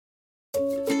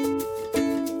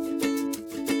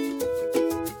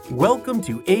Welcome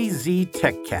to AZ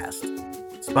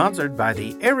TechCast, sponsored by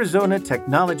the Arizona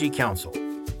Technology Council,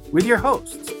 with your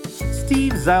hosts,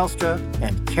 Steve Zylstra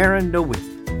and Karen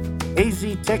Nowicki. AZ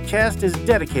TechCast is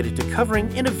dedicated to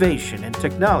covering innovation and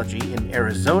technology in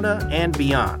Arizona and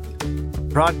beyond.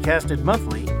 Broadcasted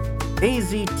monthly,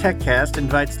 AZ TechCast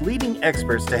invites leading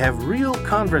experts to have real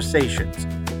conversations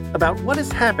about what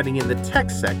is happening in the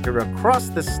tech sector across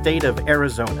the state of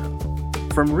Arizona.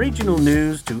 From regional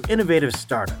news to innovative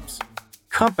startups,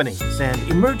 companies, and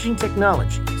emerging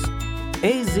technologies,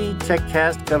 AZ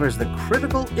TechCast covers the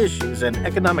critical issues and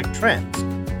economic trends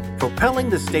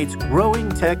propelling the state's growing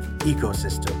tech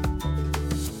ecosystem.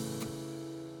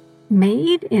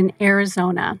 Made in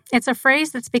Arizona. It's a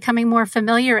phrase that's becoming more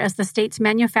familiar as the state's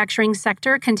manufacturing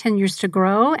sector continues to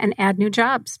grow and add new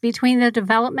jobs. Between the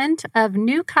development of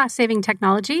new cost-saving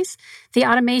technologies, the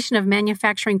automation of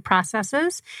manufacturing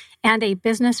processes, and a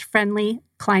business-friendly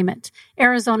climate,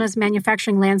 Arizona's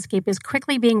manufacturing landscape is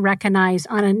quickly being recognized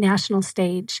on a national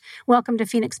stage. Welcome to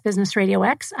Phoenix Business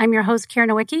RadioX. I'm your host, Karen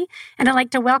Nowicki, and I'd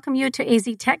like to welcome you to AZ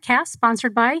TechCast,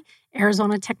 sponsored by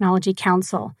Arizona Technology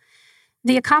Council.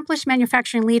 The accomplished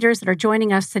manufacturing leaders that are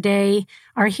joining us today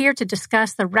are here to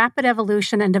discuss the rapid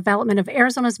evolution and development of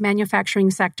Arizona's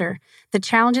manufacturing sector, the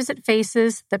challenges it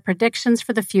faces, the predictions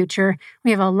for the future.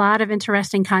 We have a lot of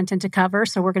interesting content to cover,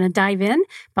 so we're going to dive in.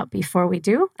 But before we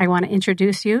do, I want to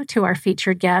introduce you to our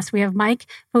featured guest. We have Mike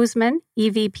Boozman,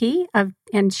 EVP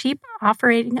and Chief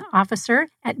Operating Officer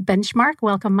at Benchmark.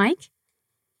 Welcome, Mike.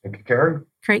 Thank you, Karen.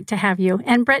 Great to have you.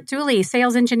 And Brett Dooley,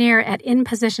 Sales Engineer at In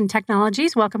Position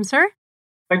Technologies. Welcome, sir.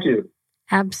 Thank you.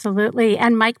 Absolutely.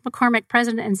 And Mike McCormick,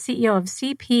 President and CEO of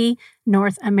CP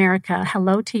North America.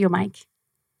 Hello to you, Mike.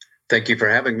 Thank you for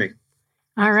having me.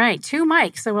 All right, two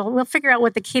mics. So we'll figure out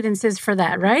what the cadence is for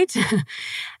that, right?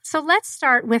 So let's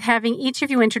start with having each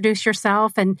of you introduce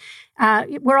yourself. And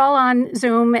we're all on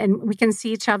Zoom and we can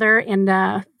see each other.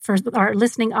 And for our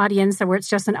listening audience, where it's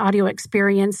just an audio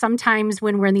experience, sometimes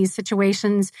when we're in these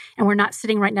situations and we're not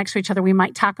sitting right next to each other, we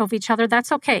might talk over each other.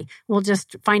 That's okay. We'll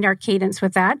just find our cadence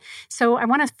with that. So I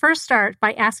want to first start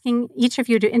by asking each of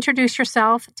you to introduce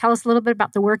yourself, tell us a little bit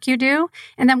about the work you do,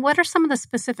 and then what are some of the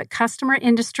specific customer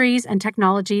industries and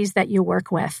technologies that you work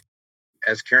with?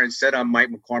 As Karen said, I'm Mike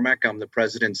McCormick. I'm the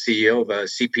President and CEO of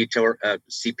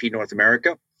CP North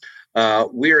America.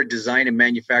 We are a design and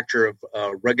manufacturer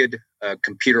of rugged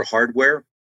computer hardware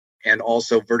and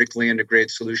also vertically integrated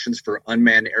solutions for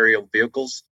unmanned aerial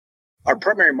vehicles. Our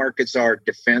primary markets are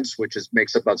defense, which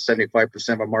makes up about 75%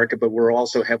 of our market, but we're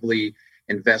also heavily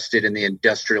invested in the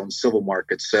industrial and civil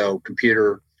markets. So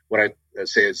computer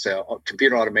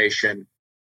automation,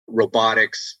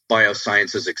 robotics,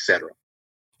 biosciences, et cetera.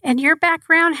 And your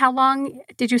background,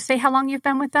 did you say how long you've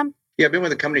been with them? Yeah, I've been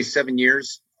with the company 7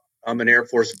 years. I'm an Air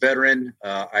Force veteran.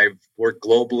 I've worked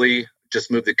globally,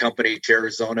 just moved the company to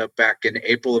Arizona back in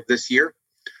April of this year,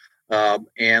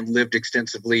 and lived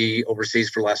extensively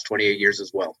overseas for the last 28 years as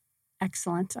well.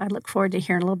 Excellent. I look forward to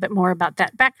hearing a little bit more about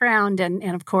that background. And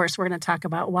of course, we're going to talk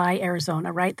about why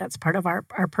Arizona, right? That's part of our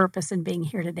purpose in being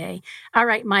here today. All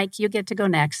right, Mike, you get to go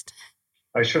next.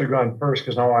 I should have gone first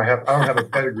because now I don't have a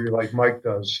pedigree like Mike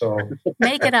does. So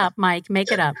make it up, Mike. Make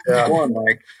it up. Yeah. Go on,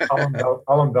 Mike.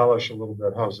 I'll embellish a little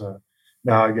bit. How's that?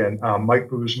 Now, again, Mike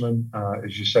Boozman,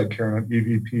 as you said, Karen,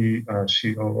 EVP,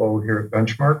 COO here at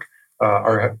Benchmark.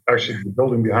 Actually, the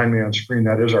building behind me on screen,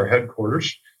 that is our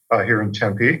headquarters here in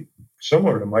Tempe.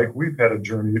 Similar to Mike, we've had a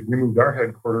journey. We moved our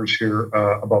headquarters here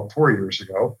about 4 years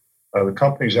ago. The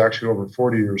company's actually over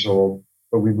 40 years old,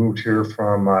 but we moved here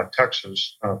from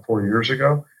Texas 4 years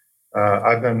ago.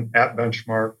 I've been at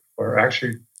Benchmark for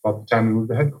actually about the time we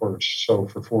moved the headquarters, so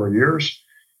for 4 years.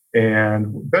 And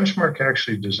Benchmark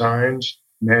actually designs,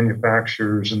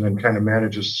 manufactures, and then kind of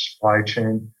manages the supply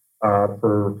chain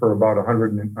for about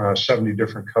 170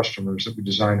 different customers that we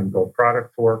design and build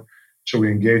product for. So we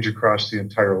engage across the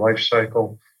entire life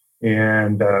cycle.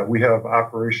 And we have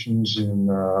operations in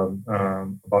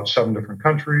about 7 different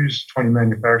countries, 20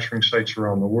 manufacturing sites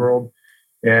around the world.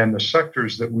 And the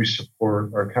sectors that we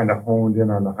support are kind of honed in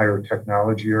on the higher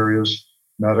technology areas,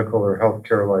 medical or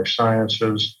healthcare, life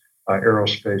sciences,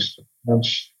 aerospace,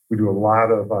 defense. We do a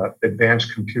lot of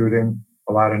advanced computing,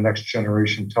 a lot of next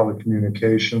generation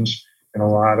telecommunications, and a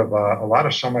lot of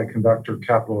semiconductor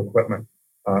capital equipment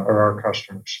are our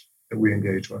customers that we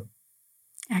engage with.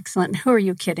 Excellent. Who are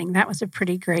you kidding? That was a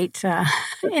pretty great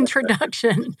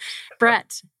introduction.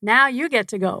 Brett, now you get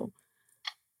to go.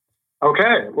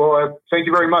 Okay. Well, thank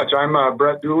you very much. I'm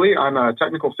Brett Dooley. I'm a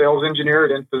technical sales engineer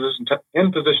at In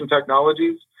Position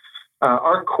Technologies.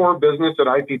 Our core business at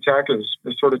IP Tech is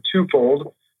sort of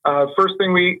twofold. First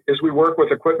thing we work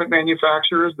with equipment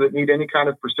manufacturers that need any kind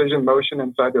of precision motion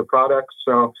inside their products.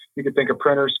 So you could think of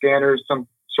printers, scanners, some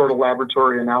sort of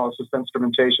laboratory analysis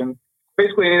instrumentation,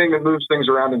 basically anything that moves things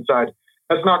around inside.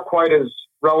 That's not quite as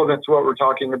relevant to what we're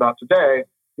talking about today.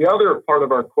 The other part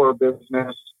of our core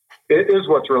business is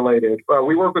what's related.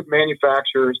 We work with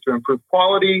manufacturers to improve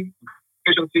quality,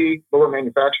 efficiency, lower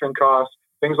manufacturing costs,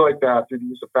 things like that through the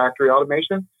use of factory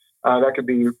automation. That could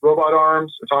be robot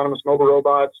arms, autonomous mobile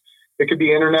robots. It could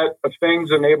be Internet of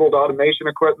Things enabled automation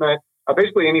equipment,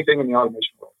 basically anything in the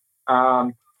automation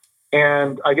world.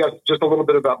 And I guess just a little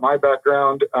bit about my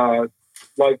background.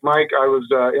 Like Mike, I was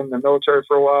in the military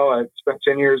for a while. I spent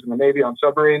 10 years in the Navy on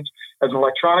submarines as an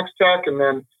electronics tech, and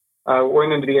then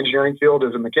went into the engineering field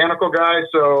as a mechanical guy.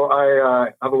 So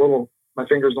I have my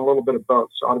fingers in a little bit of both.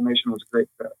 So automation was a great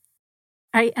fit.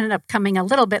 I ended up coming a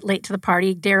little bit late to the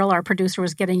party. Daryl, our producer,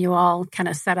 was getting you all kind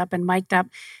of set up and mic'd up.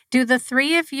 Do the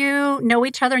three of you know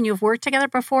each other and you've worked together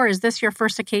before? Is this your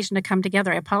first occasion to come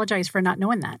together? I apologize for not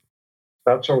knowing that.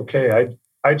 That's okay.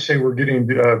 I'd say we're getting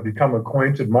to become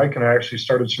acquainted. Mike and I actually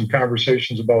started some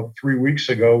conversations about 3 weeks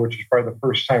ago, which is probably the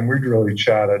first time we'd really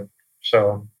chatted.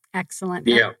 So excellent.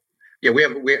 Yeah.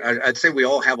 I'd say we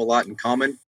all have a lot in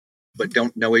common, but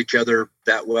don't know each other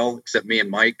that well, except me and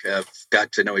Mike have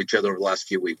got to know each other over the last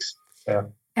few weeks. Yeah.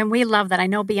 And we love that. I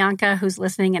know Bianca, who's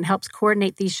listening and helps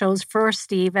coordinate these shows for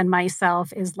Steve and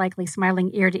myself, is likely smiling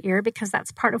ear to ear because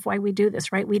that's part of why we do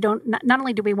this, right? We don't, not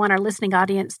only do we want our listening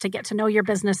audience to get to know your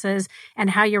businesses and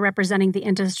how you're representing the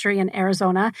industry in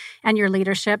Arizona and your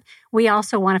leadership, we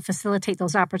also want to facilitate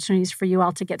those opportunities for you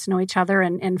all to get to know each other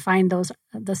and find the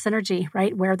synergy,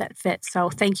 right, where that fits. So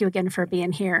thank you again for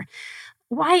being here.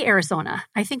 Why Arizona?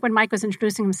 I think when Mike was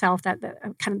introducing himself,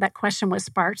 that question was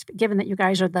sparked, given that you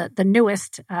guys are the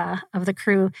newest of the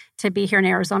crew to be here in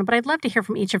Arizona. But I'd love to hear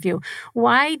from each of you.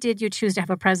 Why did you choose to have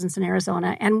a presence in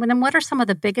Arizona? And then what are some of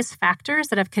the biggest factors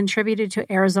that have contributed to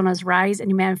Arizona's rise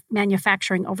in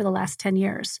manufacturing over the last 10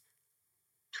 years?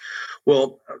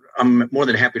 Well, I'm more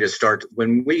than happy to start.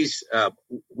 When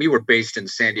we were based in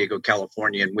San Diego,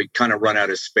 California, and we kind of run out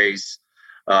of space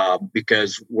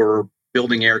because we're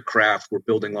building aircraft, we're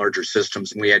building larger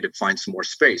systems, and we had to find some more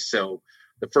space. So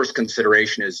the first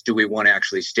consideration is, do we want to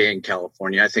actually stay in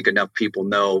California? I think enough people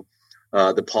know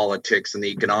the politics and the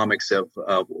economics of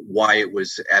why it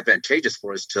was advantageous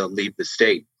for us to leave the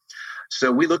state.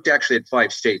 So we looked actually at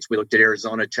 5 states. We looked at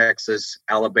Arizona, Texas,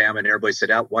 Alabama, and everybody said,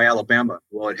 why Alabama?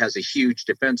 Well, it has a huge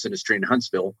defense industry in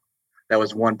Huntsville. That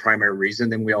was one primary reason.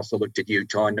 Then we also looked at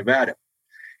Utah and Nevada.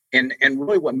 And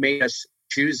really what made us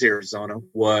choose Arizona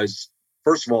was,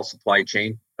 first of all, supply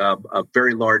chain, a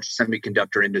very large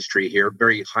semiconductor industry here,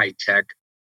 very high tech,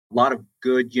 a lot of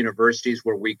good universities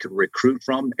where we could recruit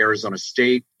from, Arizona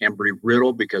State,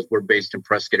 Embry-Riddle, because we're based in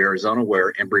Prescott, Arizona,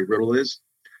 where Embry-Riddle is,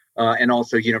 and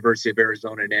also University of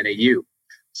Arizona and NAU.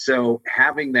 So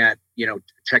having that,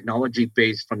 technology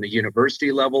base from the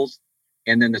university levels,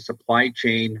 and then the supply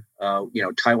chain,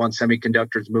 Taiwan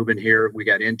Semiconductors moving here, we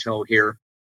got Intel here.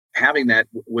 Having that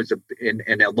was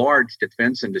in a large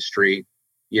defense industry,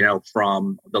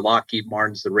 from the Lockheed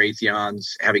Martins, the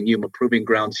Raytheons, having Yuma Proving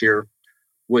Grounds here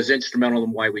was instrumental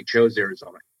in why we chose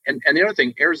Arizona. And the other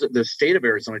thing, the state of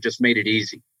Arizona just made it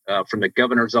easy from the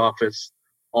governor's office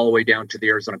all the way down to the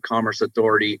Arizona Commerce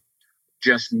Authority,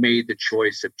 just made the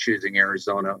choice of choosing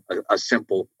Arizona a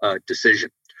simple decision.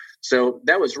 So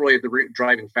that was really the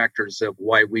driving factors of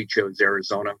why we chose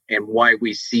Arizona and why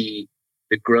we see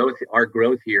our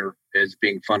growth here as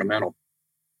being fundamental.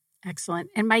 Excellent.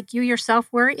 And Mike, you yourself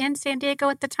were in San Diego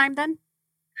at the time then?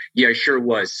 Yeah, I sure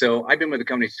was. So I've been with the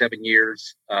company 7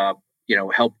 years,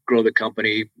 helped grow the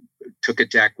company, took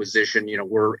it to acquisition.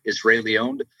 We're Israeli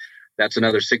owned. That's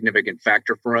another significant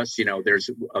factor for us. There's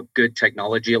a good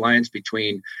technology alliance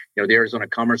between, the Arizona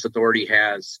Commerce Authority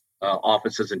has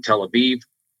offices in Tel Aviv.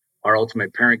 Our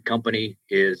ultimate parent company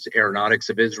is Aeronautics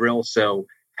of Israel. So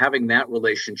having that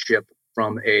relationship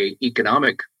from a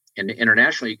economic and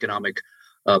international economic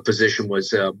position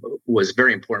was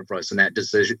very important for us in that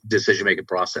decision-making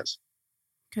process.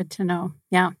 Good to know.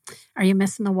 Yeah. Are you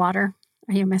missing the water?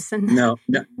 Are you missing? No.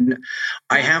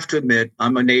 I have to admit,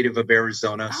 I'm a native of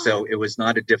Arizona, so it was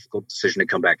not a difficult decision to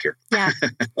come back here. Yeah.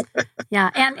 Yeah.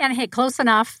 And hey, close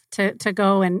enough to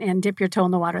go and dip your toe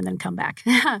in the water and then come back.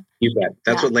 You bet.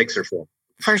 That's what lakes are for.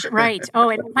 For sure, right. Oh,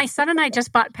 and my son and I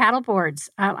just bought paddle boards.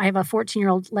 I have a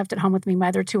 14-year-old left at home with me. My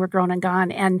other 2 are grown and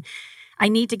gone. And I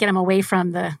need to get him away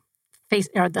from the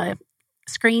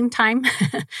screen time,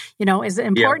 as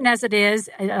important as it is,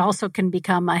 it also can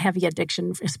become a heavy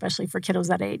addiction, especially for kiddos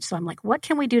that age. So I'm like, what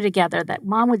can we do together that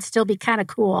mom would still be kind of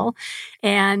cool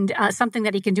and something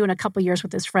that he can do in a couple years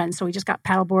with his friends? So we just got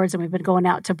paddle boards and we've been going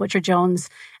out to Butcher Jones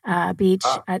Beach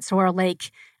at Sorrel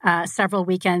Lake several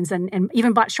weekends and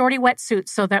even bought shorty wetsuits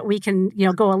so that we can,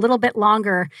 go a little bit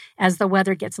longer as the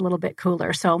weather gets a little bit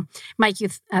cooler. So Mike,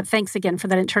 thanks again for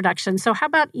that introduction. So how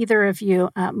about either of you,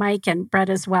 Mike and Brett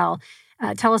as well,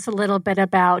 tell us a little bit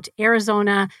about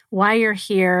Arizona, why you're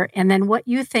here, and then what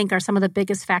you think are some of the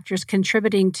biggest factors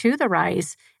contributing to the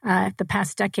rise the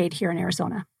past decade here in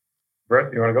Arizona.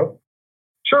 Brett, you want to go?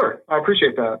 Sure. I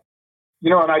appreciate that.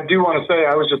 And I do want to say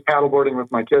I was just paddleboarding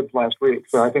with my kids last week,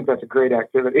 so I think that's a great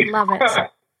activity. Love it.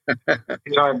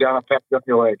 I'm down at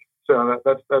Patagonia Lake, so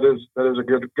that is a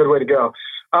good way to go.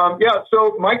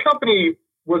 So my company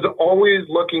was always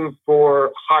looking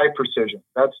for high precision.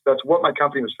 That's what my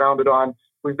company was founded on.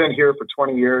 We've been here for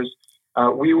 20 years.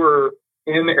 We were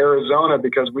in Arizona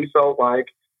because we felt like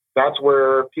that's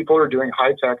where people are doing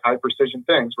high tech, high precision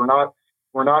things. We're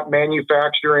not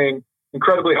manufacturing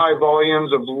incredibly high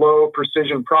volumes of low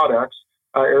precision products.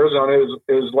 Arizona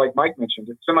is like Mike mentioned,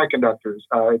 it's semiconductors,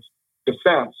 it's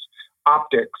defense,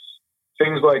 optics,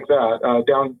 things like that.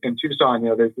 Down in Tucson,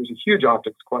 there's a huge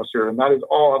optics cluster, and that is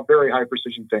all very high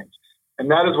precision things.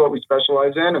 And that is what we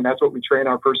specialize in, and that's what we train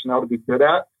our personnel to be good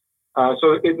at.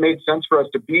 So it made sense for us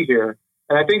to be here.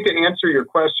 And I think to answer your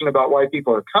question about why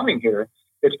people are coming here,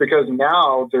 it's because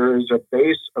now there is a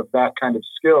base of that kind of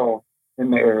skill in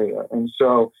the area. And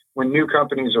so when new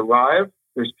companies arrive,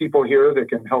 there's people here that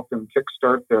can help them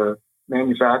kickstart their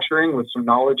manufacturing with some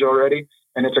knowledge already.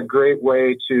 And it's a great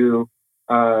way to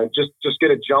just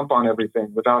get a jump on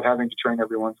everything without having to train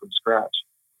everyone from scratch.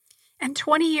 And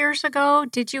 20 years ago,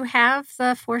 did you have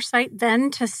the foresight then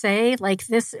to say, like,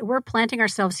 this, we're planting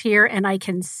ourselves here and I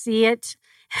can see it,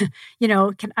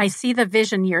 can I see the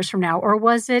vision years from now? Or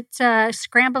was it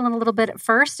scrambling a little bit at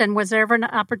first? And was there ever an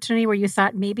opportunity where you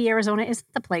thought maybe Arizona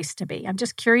isn't the place to be? I'm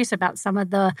just curious about some of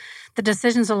the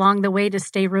decisions along the way to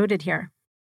stay rooted here.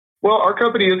 Well, our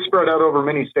company is spread out over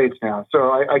many states now,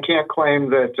 so I can't claim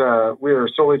that we are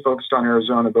solely focused on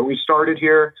Arizona, but we started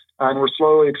here and we're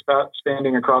slowly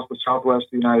expanding across the southwest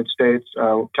of the United States,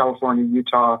 California,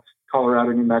 Utah,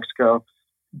 Colorado, New Mexico.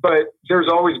 But there's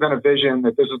always been a vision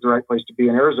that this is the right place to be,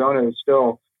 and Arizona is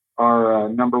still our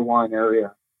number one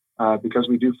area because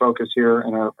we do focus here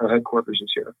and our headquarters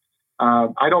is here.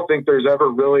 I don't think there's ever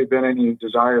really been any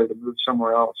desire to move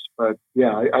somewhere else. But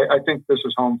yeah, I think this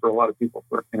is home for a lot of people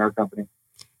in our company.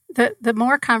 The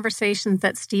more conversations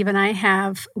that Steve and I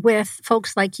have with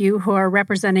folks like you who are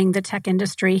representing the tech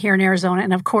industry here in Arizona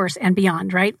and of course, and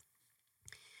beyond, right?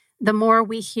 The more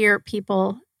we hear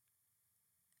people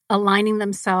aligning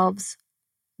themselves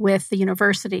with the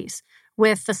universities,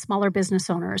 with the smaller business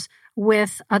owners,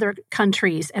 with other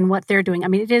countries and what they're doing. I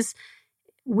mean,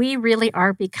 we really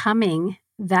are becoming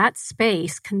that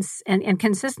space and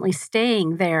consistently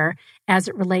staying there as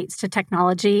it relates to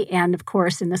technology and, of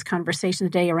course, in this conversation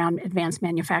today around advanced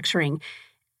manufacturing.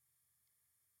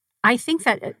 I think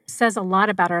that it says a lot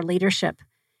about our leadership.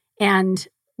 And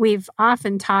we've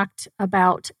often talked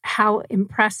about how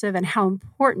impressive and how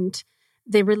important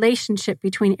the relationship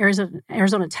between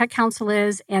Arizona Tech Council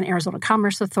is and Arizona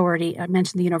Commerce Authority. I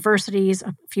mentioned the universities.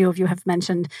 A few of you have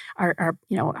mentioned our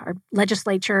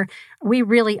legislature. We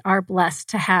really are blessed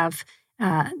to have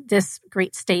this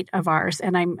great state of ours,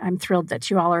 and I'm thrilled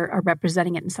that you all are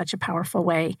representing it in such a powerful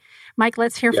way. Mike,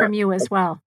 let's hear from you as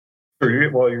well.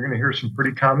 Sure. Well, you're going to hear some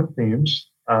pretty common themes,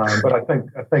 but I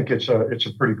think it's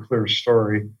a pretty clear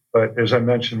story. But as I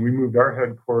mentioned, we moved our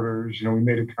headquarters. We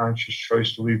made a conscious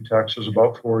choice to leave Texas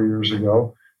about 4 years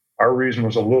ago. Our reason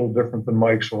was a little different than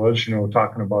Mike's was,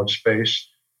 talking about space.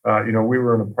 We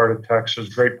were in a part of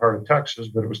Texas, great part of Texas,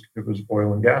 but it was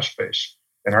oil and gas space.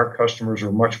 And our customers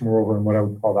are much more over in what I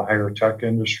would call the higher tech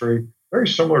industry, very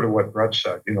similar to what Brett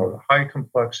said, high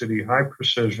complexity, high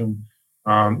precision,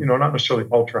 not necessarily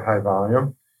ultra high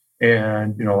volume,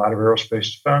 and, a lot of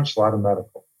aerospace defense, a lot of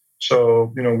medical.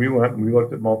 So, we went and we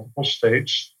looked at multiple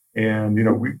states and,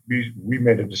 we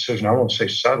made a decision. I won't say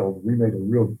settled. We made a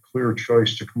real clear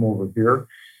choice to come over here.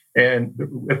 And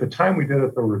at the time we did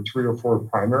it, there were 3 or 4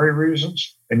 primary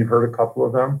reasons, and you've heard a couple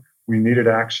of them. We needed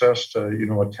access to,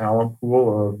 a talent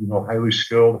pool of, highly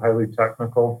skilled, highly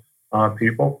technical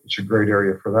people. It's a great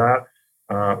area for that.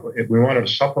 We wanted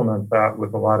to supplement that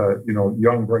with a lot of,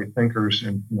 young, bright thinkers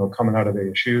and, coming out of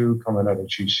ASU, coming out of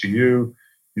GCU.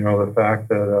 The fact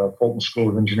that Fulton School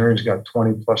of Engineering's got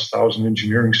 20,000+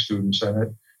 engineering students in it,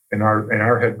 and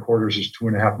our headquarters is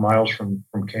 2.5 miles from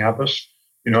campus.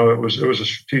 It was a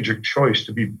strategic choice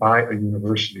to be by a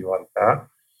university like that.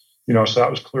 So that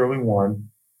was clearly one.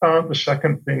 The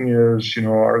second thing is,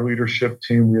 our leadership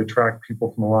team, we attract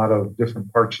people from a lot of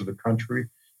different parts of the country.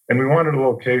 And we wanted a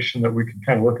location that we could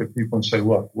kind of look at people and say,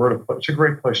 look, it's a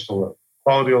great place to live.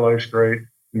 Quality of life's great.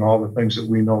 All the things that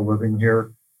we know living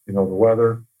here, the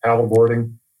weather,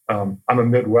 paddleboarding. I'm a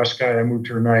Midwest guy. I moved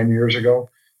here 9 years ago,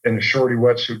 and a shorty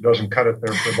wetsuit doesn't cut it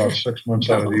there for about 6 months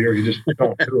out of the year. You just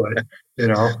don't do it,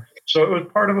 So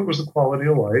part of it was the quality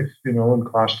of life, and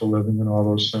cost of living and all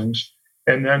those things.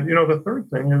 And then, the third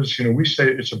thing is, we say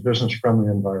it's a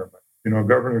business-friendly environment.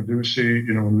 Governor Ducey,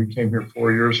 when we came here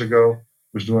 4 years ago,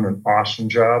 was doing an awesome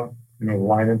job,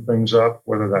 lining things up,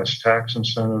 whether that's tax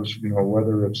incentives,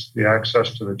 whether it's the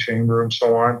access to the chamber and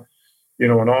so on,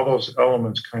 and all those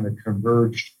elements kind of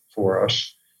converged for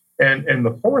us. And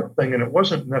the fourth thing, and it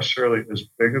wasn't necessarily as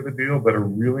big of a deal, but a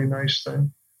really nice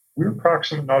thing, we're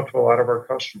proximate now to a lot of our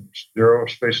customers. The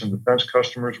aerospace and defense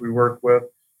customers we work with,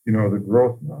 the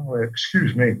growth,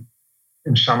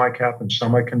 in semi-cap and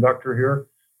semiconductor here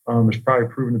has probably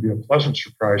proven to be a pleasant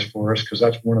surprise for us because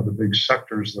that's one of the big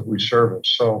sectors that we service.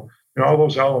 So, all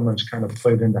those elements kind of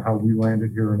played into how we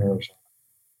landed here in Arizona.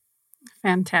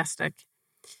 Fantastic.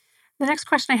 The next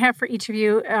question I have for each of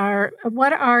you are,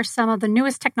 what are some of the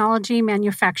newest technology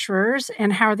manufacturers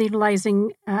and how are they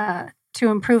utilizing to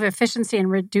improve efficiency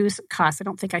and reduce costs? I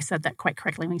don't think I said that quite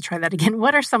correctly. Let me try that again.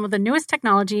 What are some of the newest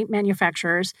technology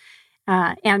manufacturers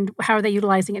and how are they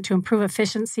utilizing it to improve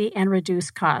efficiency and reduce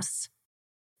costs?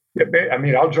 Yeah,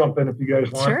 I'll jump in if you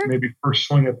guys want. Sure. Maybe first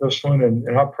swing at this one,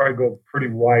 and I'll probably go pretty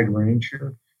wide range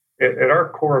here. At our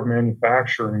core of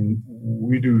manufacturing,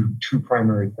 we do two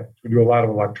primary things. We do a lot of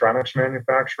electronics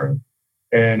manufacturing,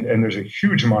 and there's a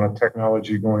huge amount of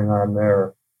technology going on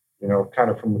there, kind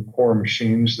of from the core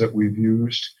machines that we've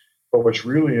used. But what's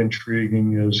really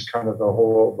intriguing is kind of the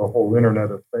whole Internet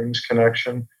of Things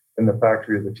connection and the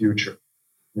factory of the future,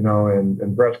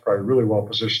 and Brett's probably really well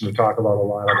positioned to talk about a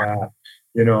lot of that,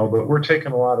 but we're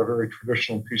taking a lot of very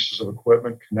traditional pieces of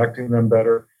equipment, connecting them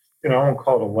better. I won't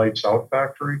call it a lights out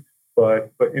factory,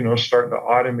 but starting to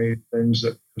automate things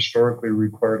that historically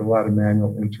required a lot of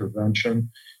manual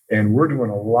intervention. And we're doing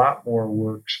a lot more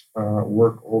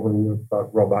work over with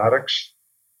robotics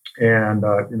and,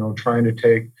 trying to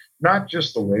take not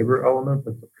just the labor element,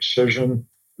 but the precision,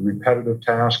 the repetitive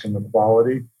task, and the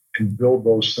quality, and build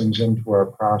those things into our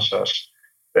process.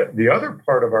 The other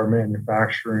part of our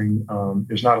manufacturing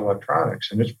is not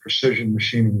electronics, and it's precision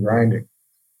machining grinding.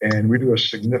 And we do a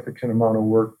significant amount of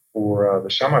work for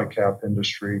the semi-cap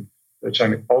industry that's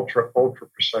on ultra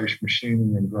precise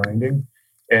machining and grinding.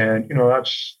 And,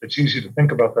 it's easy to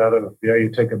think about that.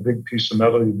 You take a big piece of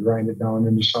metal, you grind it down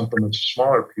into something that's a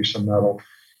smaller piece of metal.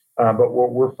 But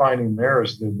what we're finding there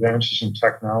is the advances in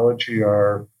technology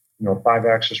are,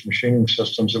 5-axis machining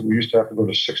systems that we used to have to go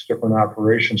to 6 different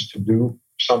operations to do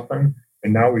something.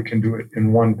 And now we can do it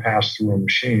in one pass through a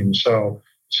machine. So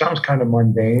it sounds kind of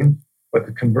mundane, but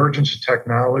the convergence of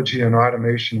technology and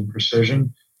automation and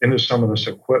precision into some of this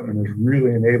equipment is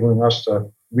really enabling us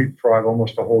to leapfrog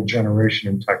almost a whole generation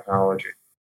in technology.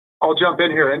 I'll jump in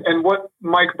here. And what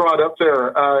Mike brought up there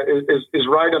is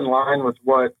right in line with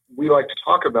what we like to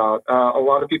talk about. A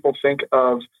lot of people think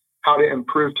of how to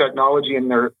improve technology in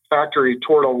their factory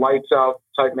toward a lights out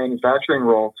type manufacturing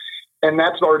role. And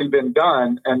that's already been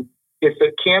done. And if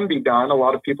it can be done, a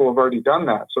lot of people have already done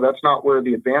that. So that's not where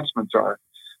the advancements are.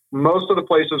 Most of the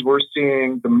places we're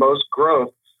seeing the most growth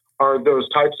are those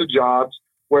types of jobs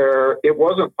where it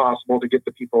wasn't possible to get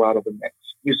the people out of the mix.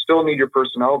 You still need your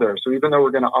personnel there. So even though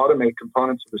we're going to automate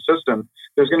components of the system,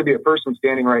 there's going to be a person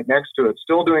standing right next to it,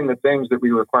 still doing the things that we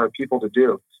require people to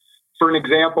do. For an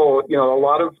example, a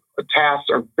lot of tasks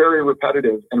are very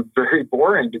repetitive and very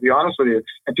boring, to be honest with you.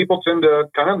 And people tend to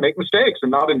kind of make mistakes and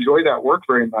not enjoy that work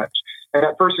very much. And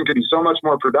that person could be so much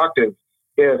more productive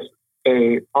if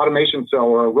a automation cell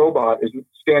or a robot is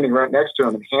standing right next to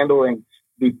them and handling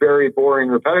the very boring,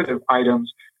 repetitive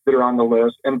items that are on the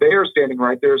list. And they are standing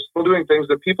right there, still doing things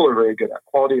that people are very good at: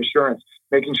 quality assurance,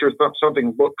 making sure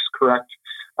something looks correct,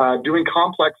 doing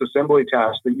complex assembly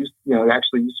tasks that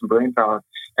actually use some brain power.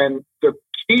 And the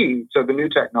key to the new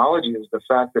technology is the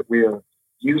fact that we are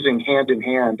using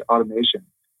hand-in-hand automation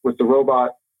with the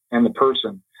robot and the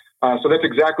person. So that's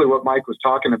exactly what Mike was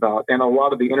talking about. And a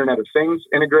lot of the Internet of Things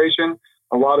integration,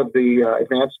 a lot of the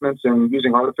advancements in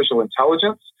using artificial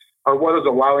intelligence are what is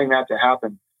allowing that to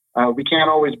happen. We can't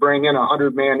always bring in a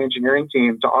 100-man engineering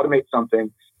team to automate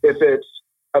something if it's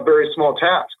a very small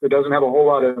task that doesn't have a whole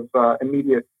lot of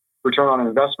immediate return on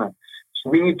investment. So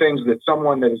we need things that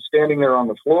someone that is standing there on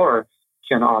the floor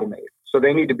can automate. So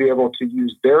they need to be able to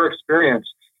use their experience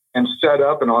and set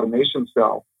up an automation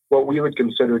cell, what we would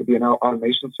consider to be an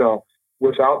automation cell,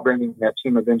 without bringing that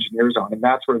team of engineers on. And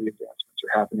that's where the advancements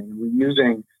are happening. And we're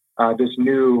using this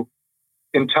new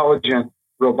intelligent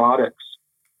robotics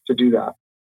to do that.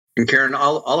 And Karen,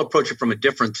 I'll approach it from a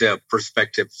different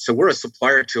perspective. So we're a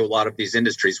supplier to a lot of these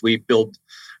industries. We build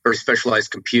very specialized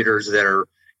computers that are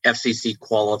FCC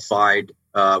qualified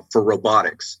for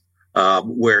robotics,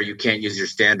 where you can't use your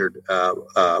standard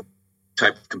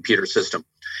type of computer system.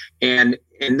 And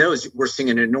in those, we're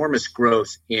seeing an enormous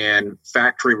growth in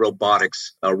factory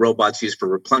robotics, robots used for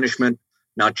replenishment,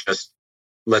 not just,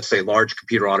 let's say, large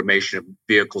computer automation of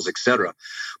vehicles, et cetera,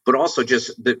 but also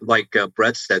just like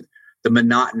Brett said, the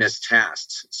monotonous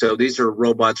tasks. So these are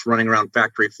robots running around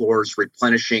factory floors,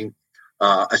 replenishing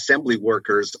assembly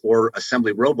workers or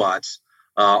assembly robots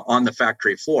on the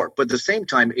factory floor. But at the same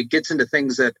time, it gets into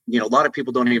things that, a lot of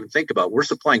people don't even think about. We're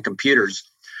supplying computers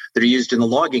that are used in the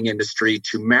logging industry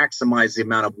to maximize the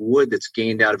amount of wood that's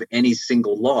gained out of any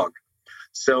single log.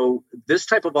 So this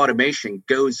type of automation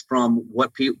goes from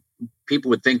what people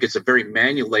would think is a very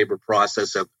manual labor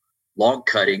process of log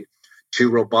cutting to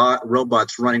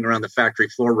robots running around the factory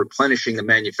floor, replenishing the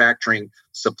manufacturing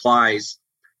supplies,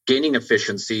 gaining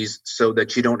efficiencies so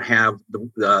that you don't have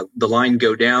the line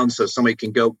go down so somebody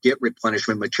can go get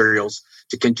replenishment materials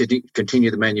to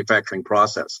continue the manufacturing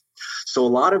process. So a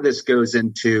lot of this goes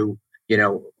into,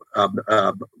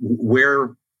 where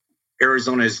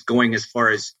Arizona is going as far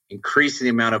as increasing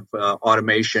the amount of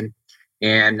automation,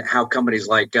 and how companies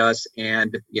like us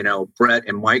and, Brett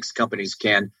and Mike's companies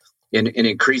can in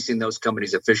increasing those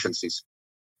companies' efficiencies.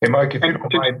 Hey, Mike, if you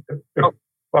don't mind,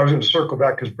 I was going to circle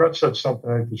back because Brett said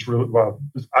something that's really, well,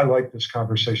 I like this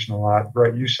conversation a lot.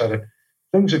 Brett, you said it.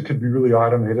 Things that could be really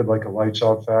automated, like a lights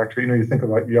out factory. You think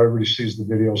about, everybody sees the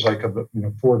videos like of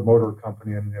the Ford Motor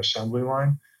Company and the assembly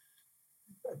line.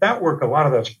 That work, a lot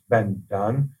of that's been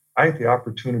done. I think the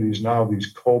opportunities now,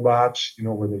 these cobots,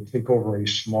 where they take over a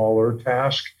smaller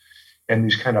task, and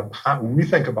these kind of, when we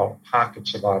think about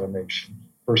pockets of automation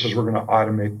versus we're going to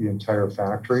automate the entire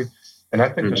factory. And I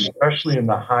think especially in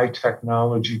the high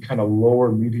technology, kind of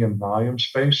lower medium volume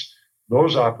space,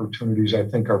 those opportunities, I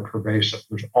think, are pervasive.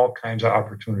 There's all kinds of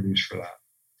opportunities for that.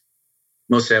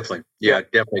 Most definitely. Yeah,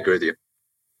 definitely agree with you.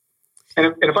 And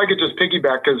if I could just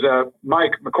piggyback, because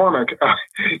Mike McCormick,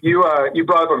 you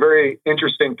brought up a very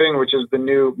interesting thing, which is the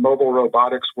new mobile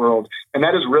robotics world. And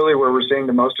that is really where we're seeing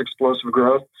the most explosive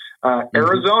growth.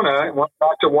 Arizona, and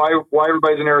back to why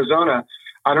everybody's in Arizona,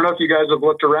 I don't know if you guys have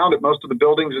looked around at most of the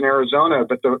buildings in Arizona,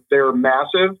 but they're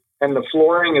massive and the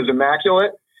flooring is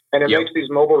immaculate. And it makes these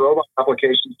mobile robot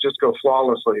applications just go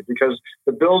flawlessly because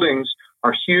the buildings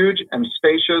are huge and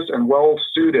spacious and well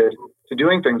suited to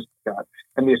doing things like that.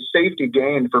 And the safety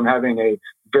gained from having a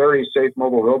very safe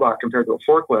mobile robot compared to a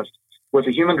forklift with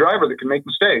a human driver that can make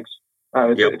mistakes.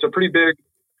 It's a pretty big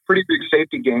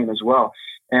safety gain as well.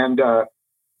 And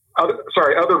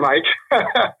other Mike,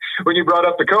 when you brought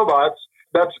up the cobots,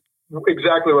 that's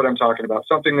exactly what I'm talking about.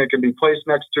 Something that can be placed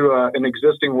next to an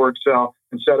existing work cell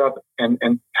and set up and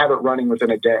have it running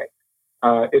within a day.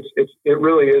 It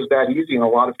really is that easy in a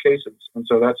lot of cases. And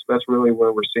so that's really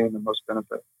where we're seeing the most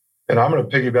benefit. And I'm going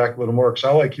to piggyback a little more because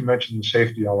I like you mentioned the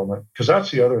safety element, because that's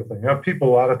the other thing. People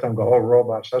a lot of time go, oh,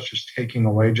 robots, that's just taking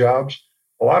away jobs.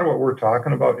 A lot of what we're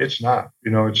talking about, it's not.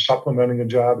 It's supplementing a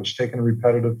job. It's taking a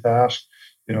repetitive task.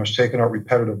 It's taking out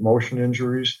repetitive motion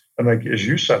injuries. And like, as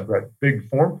you said, Brett, big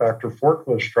form factor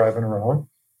forklifts driving around,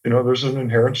 there's an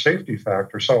inherent safety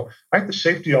factor. So I think the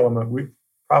safety element,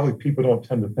 people don't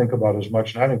tend to think about as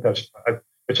much. And I think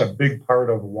it's a big part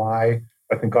of why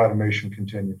I think automation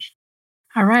continues.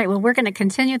 All right. Well, we're going to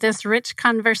continue this rich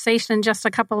conversation in just a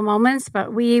couple of moments,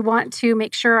 but we want to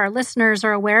make sure our listeners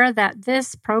are aware that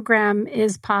this program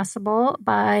is possible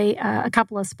by a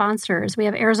couple of sponsors. We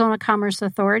have Arizona Commerce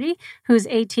Authority, who's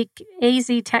AZ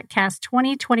TechCast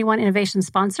 2021 Innovation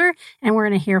Sponsor, and we're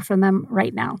going to hear from them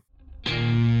right now.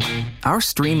 Our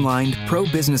streamlined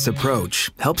pro-business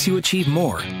approach helps you achieve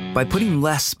more by putting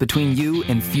less between you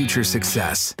and future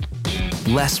success.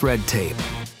 Less red tape.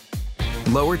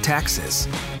 Lower taxes,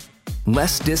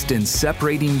 less distance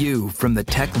separating you from the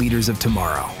tech leaders of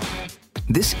tomorrow.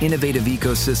 This innovative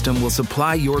ecosystem will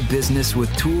supply your business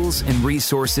with tools and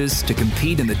resources to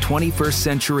compete in the 21st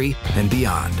century and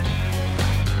beyond.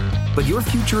 But your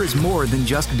future is more than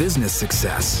just business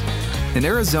success. In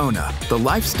Arizona, the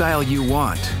lifestyle you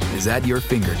want is at your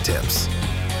fingertips.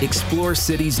 Explore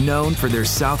cities known for their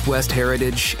Southwest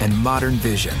heritage and modern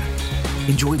vision.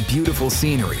 Enjoy beautiful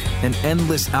scenery and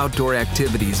endless outdoor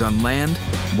activities on land,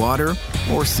 water,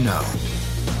 or snow.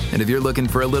 And if you're looking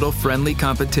for a little friendly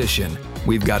competition,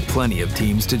 we've got plenty of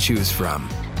teams to choose from.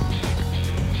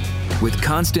 With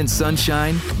constant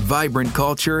sunshine, vibrant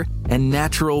culture, and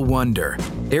natural wonder,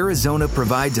 Arizona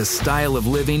provides a style of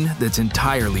living that's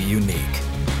entirely unique.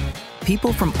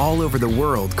 People from all over the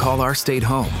world call our state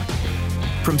home.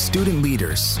 From student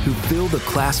leaders who fill the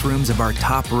classrooms of our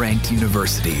top-ranked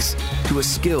universities, to a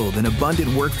skilled and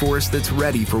abundant workforce that's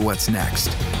ready for what's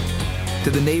next, to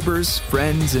the neighbors,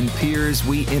 friends, and peers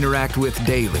we interact with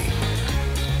daily,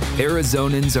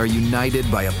 Arizonans are united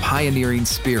by a pioneering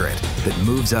spirit that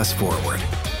moves us forward.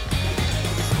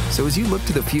 So as you look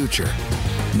to the future,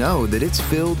 know that it's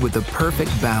filled with the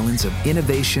perfect balance of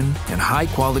innovation and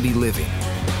high-quality living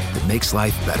that makes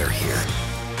life better here.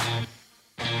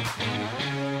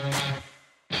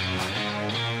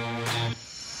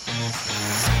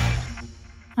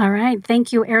 All right.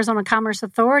 Thank you, Arizona Commerce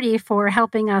Authority, for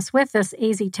helping us with this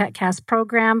AZ TechCast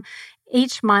program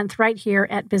each month right here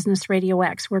at Business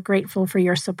RadioX. We're grateful for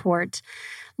your support.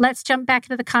 Let's jump back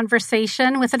into the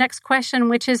conversation with the next question,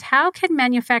 which is, how can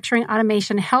manufacturing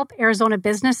automation help Arizona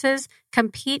businesses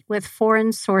compete with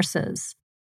foreign sources?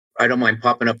 I don't mind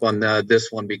popping up on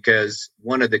this one, because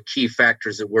one of the key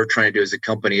factors that we're trying to do as a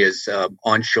company is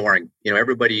onshoring.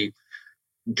 Everybody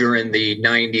during the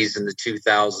 90s and the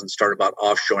 2000s started about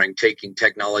offshoring, taking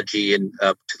technology and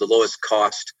to the lowest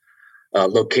cost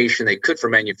location they could for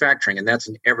manufacturing. And that's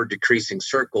an ever decreasing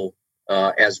circle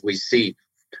as we see.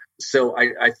 So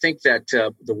I think that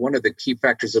one of the key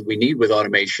factors that we need with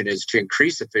automation is to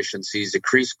increase efficiencies,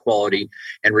 increase quality,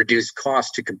 and reduce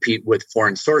costs to compete with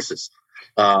foreign sources.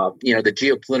 The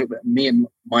geopolitical, me and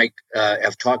Mike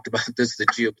have talked about this, the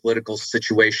geopolitical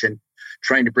situation,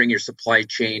 trying to bring your supply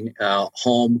chain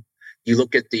home. You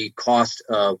look at the cost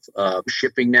of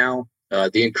shipping now,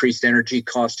 the increased energy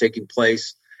costs taking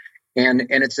place. And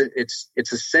it's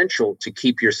essential to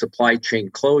keep your supply chain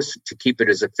close, to keep it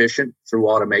as efficient through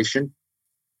automation,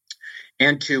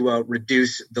 and to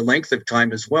reduce the length of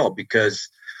time as well. Because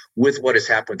with what has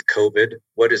happened with COVID,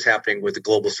 what is happening with the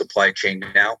global supply chain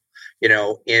now,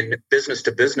 in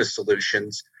business-to-business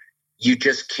solutions, you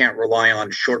just can't rely on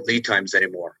short lead times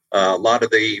anymore. A lot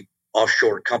of the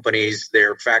offshore companies,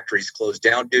 their factories closed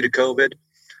down due to COVID.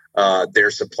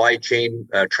 Their supply chain,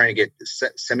 trying to get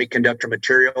semiconductor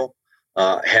material,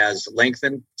 has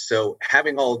lengthened. So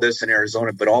having all of this in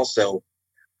Arizona, but also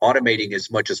automating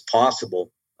as much as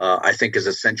possible, I think is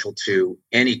essential to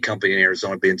any company in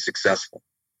Arizona being successful.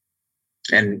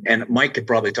 And Mike could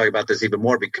probably talk about this even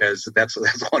more, because that's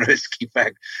one of his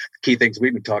key things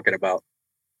we've been talking about.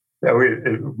 Yeah,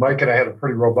 Mike and I had a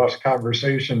pretty robust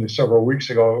conversation several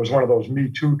weeks ago. It was one of those Me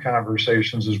Too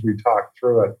conversations as we talked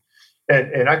through it.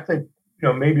 And I think,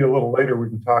 maybe a little later we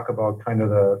can talk about kind of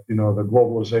the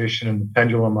globalization and the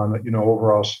pendulum on the,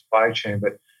 overall supply chain.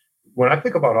 But when I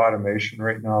think about automation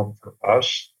right now for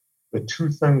us, the two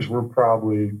things we're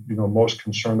probably, most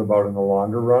concerned about in the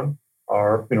longer run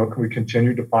are, can we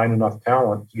continue to find enough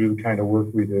talent to do the kind of work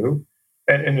we do?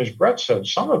 And as Brett said,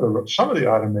 some of the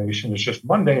automation is just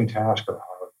mundane tasks are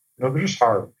hard. They're just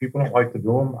hard. People don't like to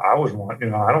do them. I don't want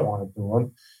to do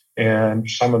them. And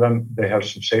some of them, they have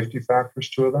some safety factors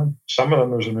to them. Some of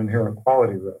them, there's an inherent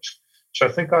quality risk. So I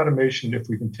think automation, if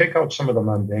we can take out some of the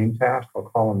mundane tasks, I'll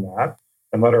call them that,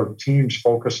 and let our teams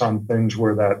focus on things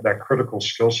where that critical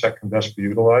skill set can best be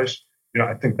utilized,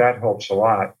 I think that helps a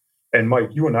lot. And Mike,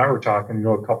 you and I were talking,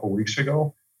 a couple of weeks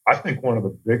ago. I think one of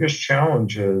the biggest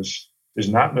challenges is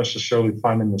not necessarily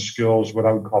finding the skills, what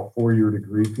I would call 4-year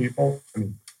degree people. I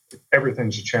mean,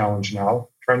 everything's a challenge now,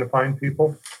 trying to find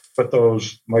people. But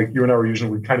those, Mike, you and I were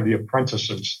using kind of the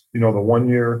apprentices, the 1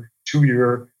 year, 2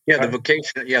 year. Yeah, the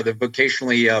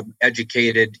vocationally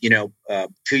educated,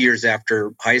 2 years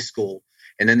after high school,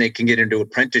 and then they can get into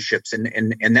apprenticeships.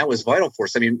 And that was vital for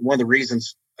us. I mean, one of the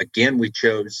reasons, again, we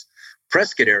chose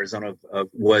Prescott, Arizona,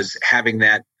 was having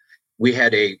that. We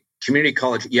had a community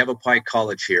college, Yavapai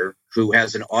College here, who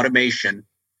has an automation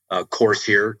course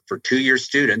here for 2-year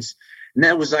students. And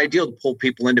that was ideal to pull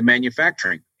people into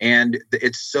manufacturing. And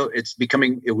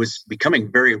it was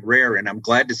becoming very rare. And I'm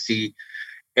glad to see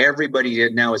everybody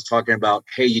now is talking about,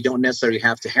 hey, you don't necessarily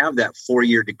have to have that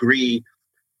 4-year degree,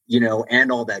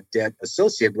 and all that debt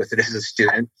associated with it as a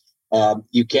student.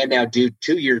 You can now do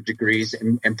 2-year degrees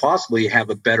and possibly have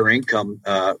a better income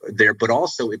there. But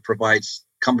also it provides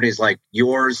companies like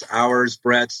yours, ours,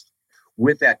 Brett's,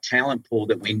 with that talent pool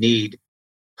that we need,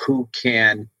 who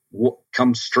can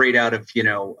come straight out of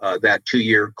that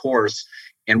 2-year course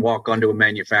and walk onto a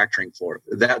manufacturing floor.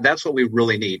 That's what we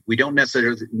really need. We don't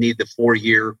necessarily need the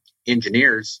 4-year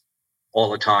engineers all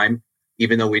the time.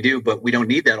 even though we do, but we don't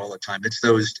need that all the time. It's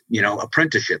those,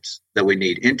 apprenticeships that we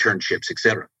need, internships, et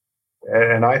cetera.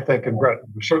 And I think, and Brett,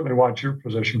 we certainly want your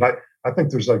position, but I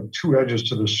think there's like two edges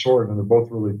to this sword, and they're both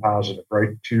really positive, right?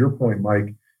 To your point,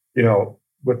 Mike,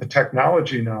 with the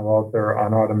technology now out there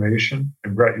on automation,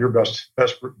 and Brett, you're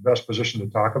best position to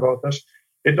talk about this.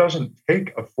 It doesn't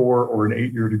take a 4 or an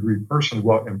 8-year degree person to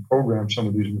go out and program some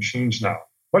of these machines now.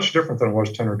 Much different than it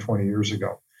was 10 or 20 years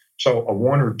ago. So a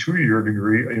 1 or 2-year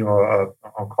degree,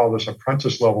 I'll call this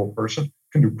apprentice level person,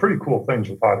 can do pretty cool things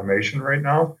with automation right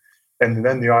now. And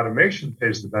then the automation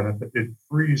pays the benefit. It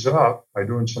frees up, by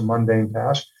doing some mundane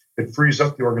tasks, it frees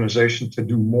up the organization to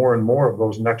do more and more of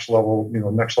those next level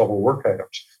work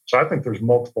items. So I think there's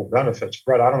multiple benefits.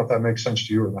 Brett, I don't know if that makes sense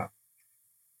to you or not.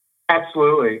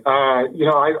 Absolutely.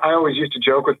 I always used to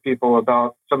joke with people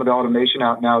about some of the automation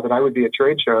out now that I would be at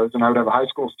trade shows and I would have a high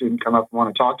school student come up and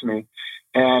want to talk to me.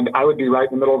 And I would be right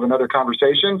in the middle of another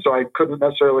conversation. So I couldn't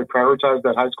necessarily prioritize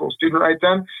that high school student right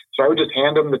then. So I would just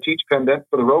hand them the teach pendant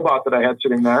for the robot that I had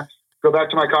sitting there, go back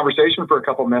to my conversation for a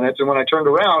couple minutes. And when I turned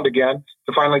around again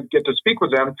to finally get to speak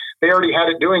with them, they already had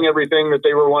it doing everything that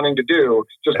they were wanting to do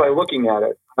just by looking at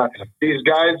it. These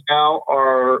guys now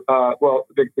are,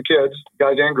 the kids,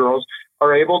 guys and girls,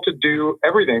 are able to do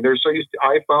everything. They're so used to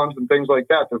iPhones and things like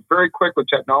that. They're very quick with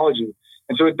technology.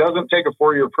 And so it doesn't take a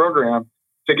 4-year program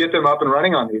to get them up and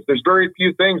running on these. There's very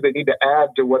few things they need to add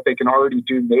to what they can already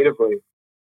do natively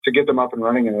to get them up and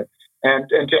running in it. And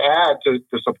to add to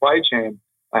the supply chain,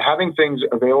 having things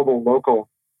available local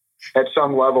at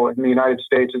some level in the United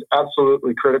States is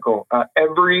absolutely critical.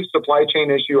 Every supply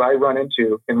chain issue I run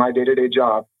into in my day-to-day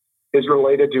job is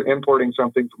related to importing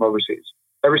something from overseas.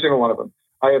 Every single one of them.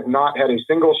 I have not had a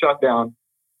single shutdown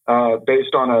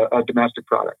based on a domestic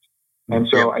product. And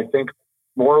so I think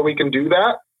more we can do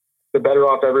that, the better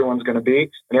off everyone's going to be.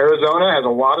 And Arizona has a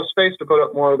lot of space to put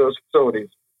up more of those facilities.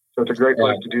 So it's a great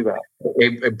place to do that.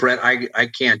 Hey, Brett, I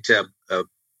can't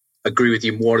agree with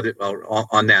you more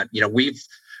on that. We've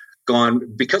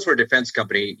gone, because we're a defense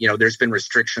company, there's been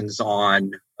restrictions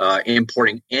on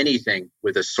importing anything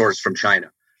with a source from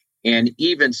China. And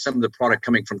even some of the product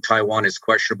coming from Taiwan is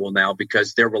questionable now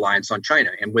because their reliance on China.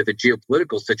 And with the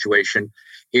geopolitical situation,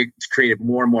 it's created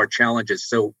more and more challenges.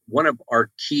 So one of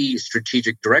our key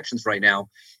strategic directions right now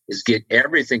is get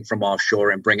everything from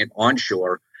offshore and bring it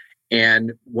onshore.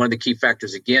 And one of the key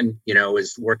factors, again,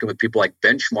 is working with people like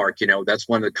Benchmark. That's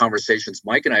one of the conversations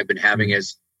Mike and I have been having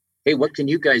is, hey, what can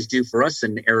you guys do for us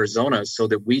in Arizona so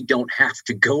that we don't have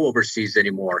to go overseas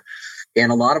anymore? And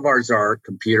a lot of ours are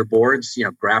computer boards,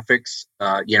 graphics,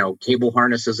 cable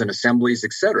harnesses and assemblies,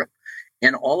 et cetera.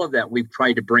 And all of that we've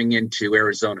tried to bring into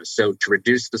Arizona. So to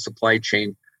reduce the supply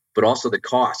chain, but also the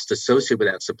costs associated with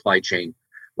that supply chain.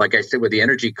 Like I said, with the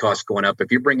energy costs going up,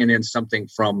 if you're bringing in something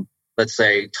from, let's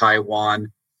say,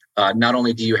 Taiwan, not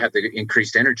only do you have the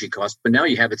increased energy cost, but now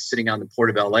you have it sitting on the port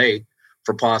of LA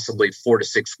for possibly 4 to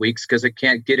 6 weeks because it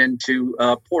can't get into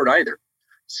port either.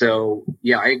 So,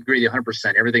 yeah, I agree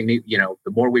 100%. Everything, the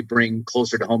more we bring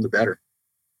closer to home, the better.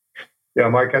 Yeah,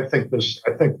 Mike, I think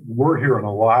we're hearing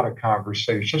a lot of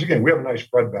conversations. Again, we have a nice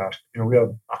breadbasket. We have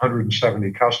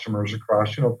 170 customers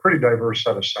across, pretty diverse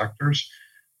set of sectors.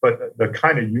 But the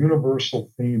kind of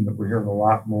universal theme that we're hearing a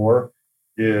lot more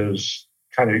is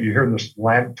you're hearing this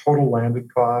total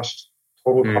landed cost,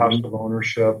 total cost of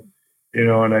ownership,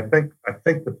 and I think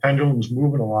the pendulum's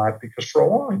moving a lot because for a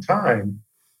long time,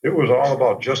 it was all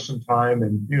about just in time.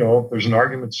 And, there's an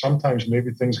argument sometimes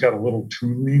maybe things got a little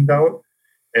too leaned out.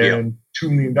 And too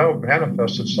leaned out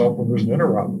manifests itself when there's an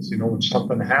interrupt. When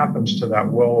something happens to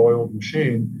that well-oiled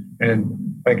machine,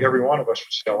 and I think every one of us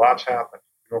would say a lot's happened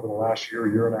over the last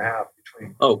year and a half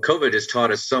between. Oh, COVID has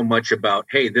taught us so much about,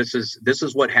 hey, this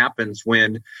is what happens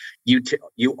when you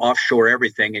offshore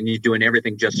everything and you're doing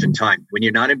everything just in time. When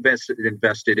you're not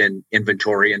invested in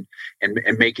inventory and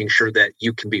making sure that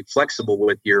you can be flexible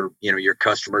with your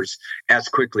customers as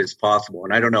quickly as possible.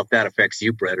 And I don't know if that affects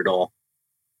you, Brett, at all.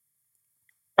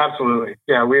 Absolutely.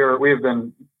 Yeah, we have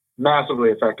been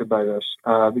massively affected by this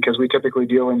because we typically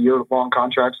deal in year-long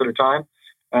contracts at a time.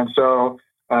 And so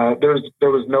there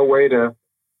was no way to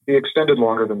be extended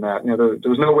longer than that. There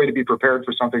was no way to be prepared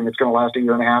for something that's going to last a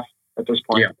year and a half at this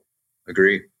point. Yeah,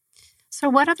 agree. So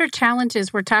what other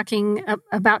challenges, we're talking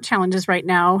about challenges right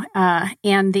now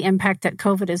and the impact that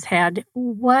COVID has had.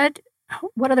 What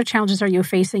other challenges are you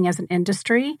facing as an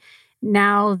industry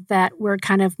now that we're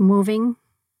kind of moving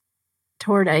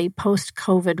toward a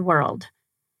post-COVID world?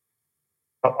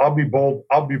 I'll be bold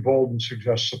and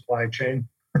suggest supply chain.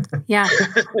 Yeah.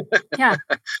 Yeah.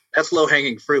 That's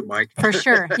low-hanging fruit, Mike. For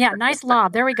sure. Yeah. Nice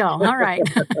lob. There we go. All right.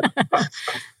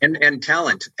 And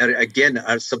talent. Again,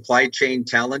 supply chain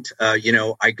talent.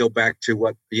 I go back to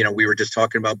what, we were just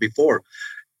talking about before.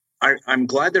 I'm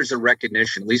glad there's a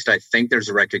recognition, at least I think there's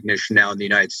a recognition now in the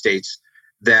United States,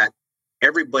 that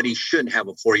everybody shouldn't have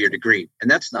a 4-year degree. And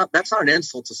that's not an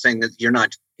insult to saying that you're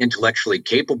not intellectually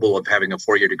capable of having a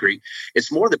 4-year degree.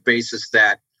 It's more the basis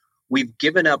that we've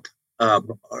given up a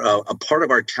part of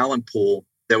our talent pool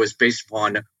that was based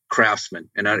upon craftsmen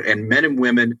and men and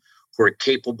women who are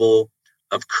capable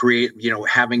of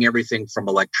having everything from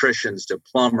electricians to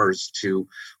plumbers to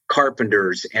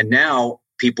carpenters, and now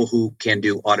people who can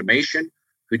do automation,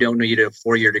 who don't need a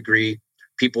 4-year degree,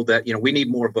 people that, we need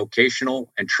more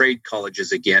vocational and trade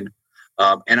colleges again.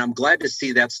 And I'm glad to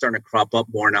see that starting to crop up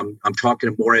more. And I'm talking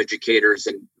to more educators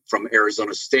from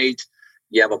Arizona State,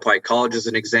 Yavapai College as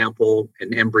an example,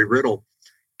 and Embry-Riddle.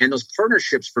 And those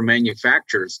partnerships for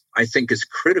manufacturers, I think, is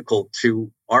critical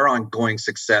to our ongoing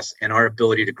success and our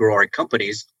ability to grow our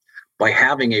companies by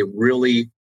having a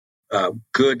really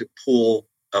good pool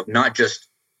of not just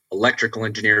electrical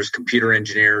engineers, computer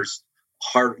engineers,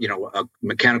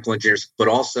 mechanical engineers, but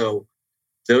also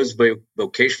those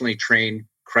vocationally trained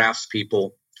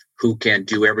craftspeople who can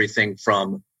do everything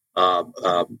from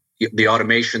the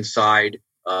automation side,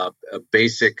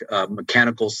 basic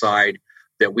mechanical side,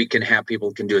 that we can have people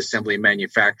who can do assembly and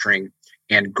manufacturing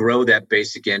and grow that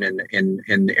base again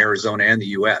in Arizona and the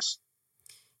U.S.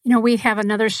 We have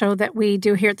another show that we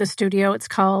do here at the studio. It's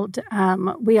called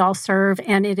We All Serve,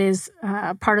 and it is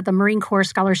part of the Marine Corps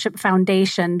Scholarship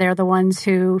Foundation. They're the ones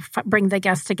who bring the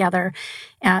guests together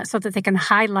so that they can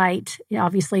highlight,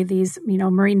 obviously, these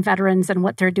Marine veterans and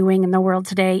what they're doing in the world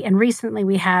today. And recently,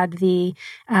 we had the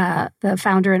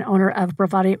founder and owner of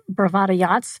Bravada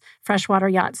Yachts, freshwater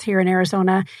yachts here in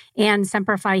Arizona, and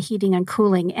Semper Fi Heating and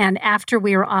Cooling. And after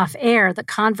we were off air, the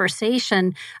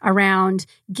conversation around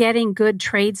getting good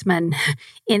tradesmen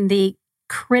in the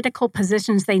critical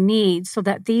positions they need so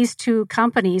that these two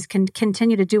companies can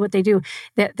continue to do what they do,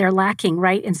 that they're lacking,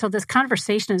 right? And so this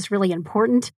conversation is really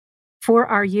important for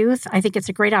our youth. I think it's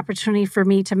a great opportunity for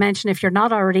me to mention, if you're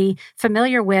not already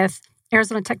familiar with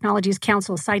Arizona Technologies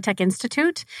Council, SciTech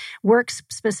Institute, works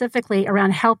specifically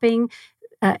around helping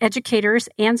educators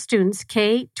and students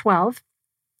K-12,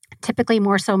 typically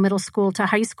more so middle school to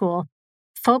high school,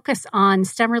 focus on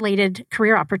STEM-related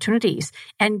career opportunities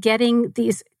and getting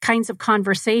these kinds of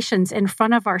conversations in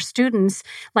front of our students,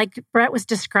 like Brett was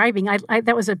describing.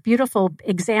 That was a beautiful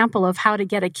example of how to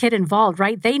get a kid involved,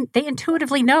 right? They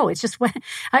intuitively know. It's just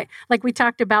like we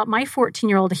talked about my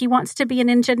 14-year-old, he wants to be an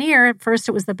engineer. At first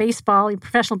it was the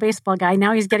professional baseball guy.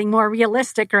 Now he's getting more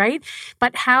realistic, right?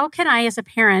 But how can I, as a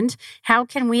parent, how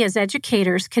can we as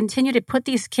educators continue to put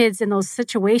these kids in those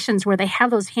situations where they have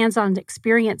those hands-on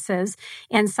experiences?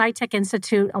 And SciTech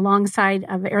Institute, alongside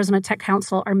of Arizona Tech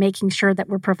Council, are making sure that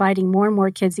we're providing more and more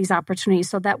kids these opportunities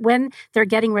so that when they're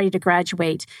getting ready to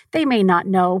graduate, they may not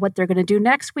know what they're going to do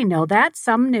next. We know that.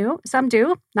 Some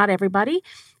do, not everybody.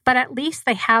 But at least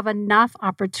they have enough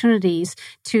opportunities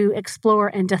to explore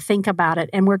and to think about it.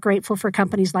 And we're grateful for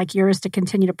companies like yours to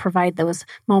continue to provide those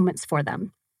moments for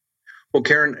them. Well,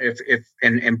 Karen,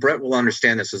 and Brett will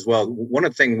understand this as well. One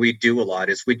of the things we do a lot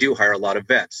is we do hire a lot of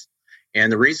vets. And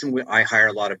the reason I hire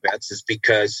a lot of vets is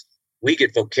because we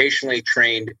get vocationally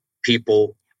trained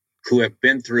people who have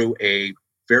been through a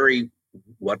very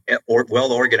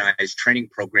well-organized training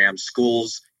program,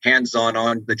 schools, hands-on,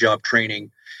 on-the-job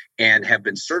training, and have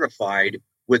been certified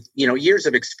with years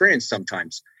of experience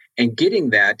sometimes. And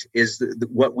getting that is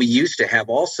what we used to have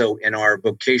also in our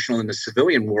vocational and the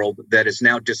civilian world that has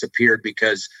now disappeared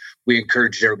because we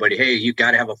encouraged everybody, hey, you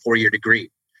got to have a 4-year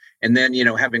degree. And then,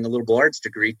 having a liberal arts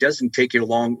degree doesn't take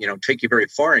you take you very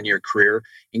far in your career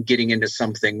in getting into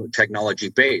something technology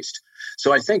based.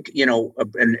 So I think,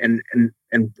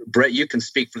 and Brett, you can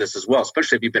speak for this as well,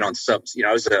 especially if you've been on subs.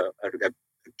 I was a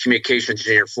communication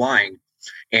engineer flying,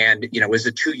 and, it was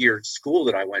a 2-year school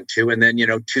that I went to, and then,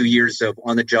 2 years of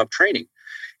on-the-job training.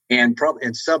 And probably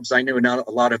in subs, I knew not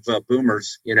a lot of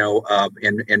boomers,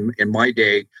 in my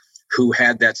day, who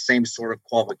had that same sort of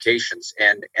qualifications.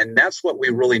 And that's what we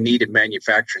really need in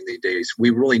manufacturing these days.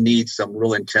 We really need some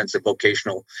real intensive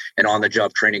vocational and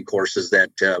on-the-job training courses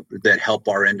that help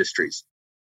our industries.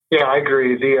 Yeah, I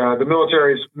agree. The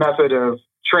military's method of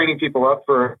training people up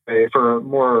for a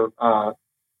more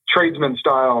tradesman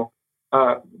style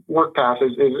work path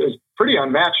is pretty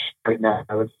unmatched right now.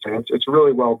 I would say it's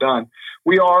really well done.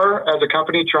 We are, as a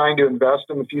company, trying to invest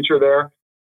in the future there.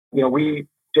 We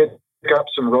did pick up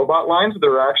some robot lines that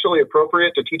are actually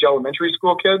appropriate to teach elementary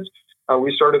school kids.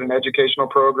 we started an educational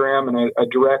program and a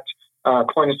direct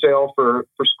point of sale for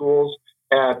schools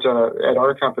at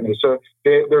our company. So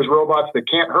there's robots that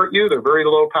can't hurt you. They're very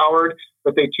low powered,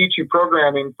 but they teach you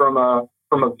programming from a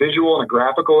visual and a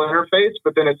graphical interface.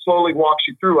 But then it slowly walks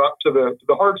you through up to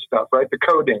the hard stuff, right? The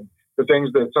coding, the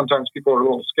things that sometimes people are a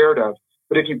little scared of.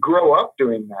 But if you grow up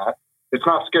doing that, it's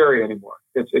not scary anymore.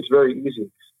 It's very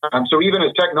easy. So even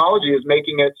as technology is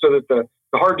making it so that the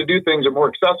hard to do things are more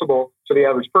accessible to the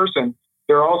average person,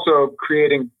 they're also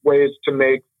creating ways to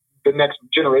make the next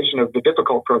generation of the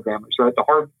difficult programmers, right? The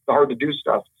hard to do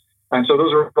stuff. And so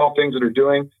those are all things that are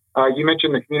doing. You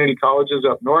mentioned the community colleges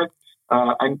up north.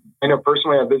 I know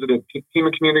personally I visited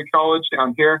Pima Community College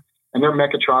down here, and their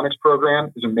mechatronics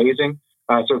program is amazing.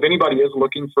 So if anybody is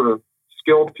looking for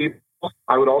skilled people,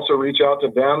 I would also reach out to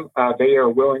them. They are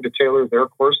willing to tailor their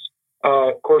courses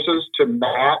to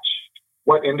match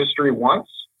what industry wants.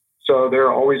 So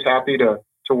they're always happy to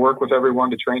work with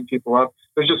everyone to train people up.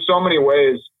 There's just so many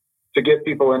ways to get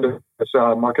people into this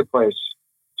marketplace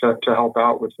to help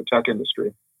out with the tech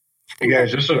industry. Hey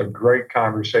guys, this is a great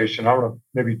conversation. I want to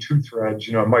maybe two threads.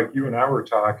 Mike, you and I were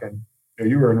talking.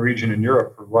 You were in region in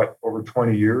Europe for what, over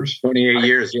 20 years? 28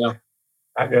 years, yeah.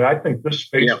 And I think this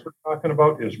space we're talking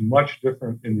about is much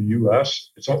different in the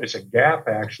U.S. It's a gap,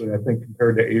 actually, I think,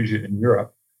 compared to Asia and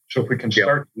Europe. So if we can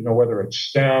start, whether it's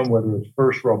STEM, whether it's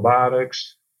FIRST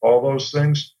robotics, all those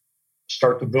things,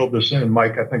 start to build this in.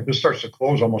 Mike, I think this starts to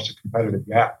close almost a competitive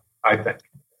gap, I think.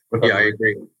 Yeah,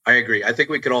 I agree. I think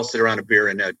we could all sit around a beer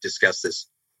and discuss this.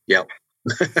 Yeah.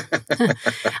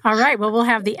 All right. Well, we'll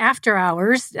have the after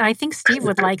hours. I think Steve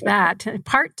would like that.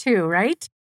 Part 2, right?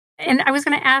 And I was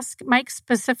going to ask Mike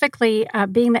specifically,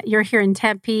 being that you're here in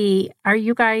Tempe, are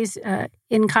you guys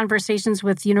in conversations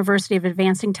with University of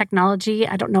Advancing Technology?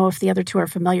 I don't know if the other two are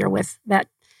familiar with that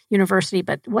university,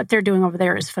 but what they're doing over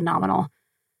there is phenomenal.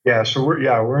 Yeah, so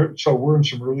we're in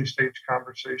some early stage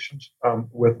conversations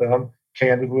with them.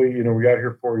 Candidly, we got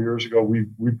here 4 years ago. We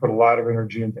put a lot of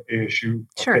energy into ASU.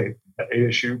 Sure. The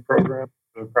ASU program,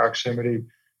 the proximity.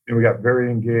 We got very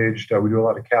engaged. We do a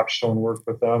lot of capstone work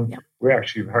with them. Yep.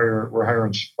 We're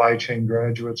hiring supply chain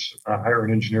graduates,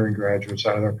 hiring engineering graduates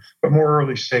out of there, but more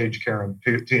early stage, Karen,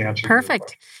 to answer.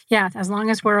 Perfect. Yeah, as long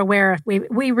as we're aware,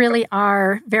 we really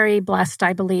are very blessed,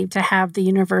 I believe, to have the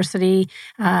university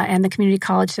and the community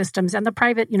college systems and the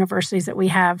private universities that we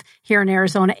have here in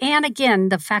Arizona. And again,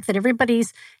 the fact that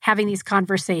everybody's having these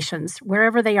conversations,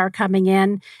 wherever they are coming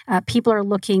in, people are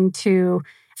looking to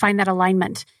find that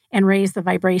alignment and raise the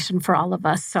vibration for all of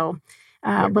us. So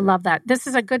we'll love that. This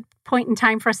is a good point in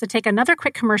time for us to take another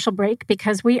quick commercial break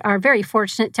because we are very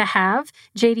fortunate to have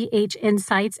JDH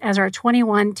Insights as our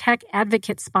 21 Tech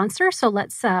Advocate sponsor. So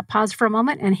let's pause for a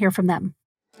moment and hear from them.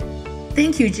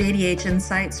 Thank you, JDH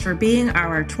Insights, for being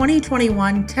our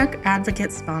 2021 Tech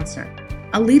Advocate sponsor.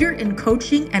 A leader in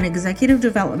coaching and executive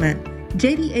development,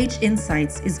 JDH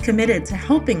Insights is committed to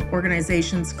helping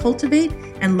organizations cultivate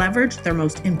and leverage their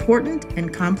most important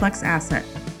and complex asset,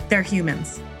 their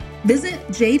humans. Visit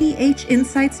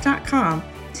jdhinsights.com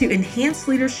to enhance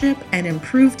leadership and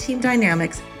improve team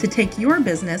dynamics to take your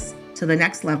business to the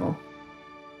next level.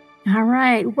 All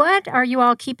right. What are you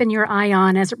all keeping your eye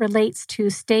on as it relates to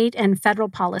state and federal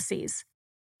policies?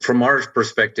 From our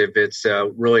perspective, it's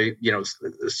really,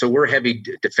 so we're heavy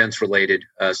defense related.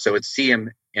 So it's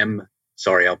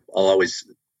I'll always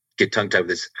get tongue-tied with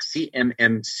this,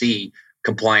 CMMC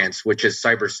compliance, which is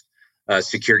cyber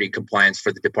security compliance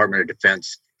for the Department of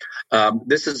Defense.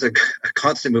 This is a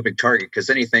constant moving target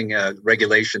because anything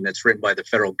regulation that's written by the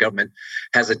federal government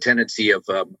has a tendency of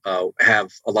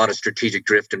have a lot of strategic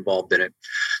drift involved in it.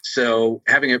 So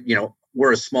having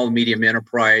we're a small, medium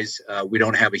enterprise. We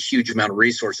don't have a huge amount of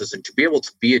resources. And to be able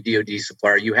to be a DoD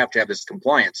supplier, you have to have this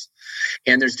compliance.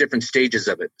 And there's different stages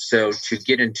of it. So to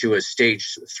get into a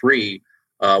stage 3,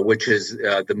 which is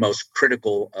the most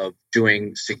critical of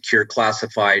doing secure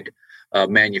classified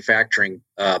manufacturing,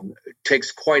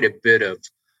 takes quite a bit of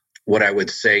what I would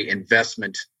say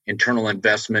investment, internal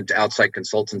investment, outside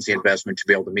consultancy investment to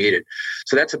be able to meet it.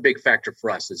 So that's a big factor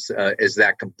for us is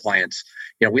that compliance.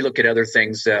 We look at other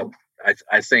things.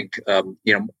 I think,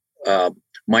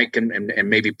 Mike and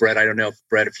maybe Brett, I don't know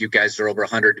if you guys are over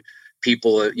 100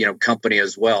 people, company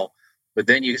as well. But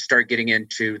then you start getting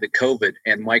into the COVID.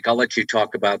 And Mike, I'll let you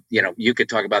talk about, you could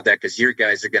talk about that because your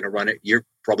guys are going to run it. You're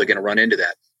probably going to run into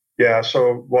that. Yeah.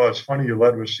 So, it's funny you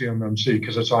led with CMMC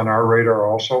because it's on our radar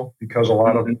also because a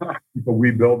lot of people we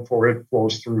build for it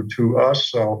flows through to us.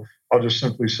 So I'll just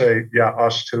simply say,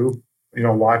 us too,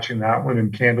 watching that one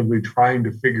and candidly trying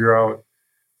to figure out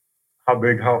how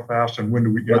big, how fast, and when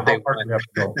do we, how far do we have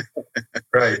to go?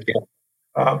 Right.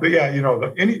 But yeah,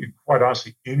 quite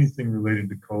honestly, anything related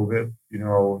to COVID,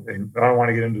 and I don't want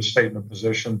to get into statement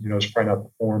positions, it's probably not the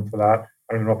forum for that.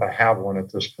 I don't know if I have one at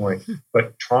this point,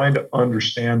 but trying to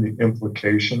understand the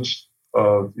implications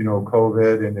of,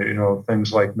 COVID and,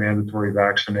 things like mandatory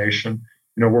vaccination,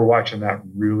 we're watching that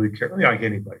really carefully, like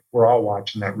anybody. We're all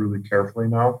watching that really carefully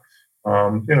now,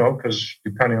 because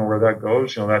depending on where that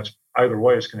goes, that's either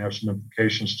way, it's going to have some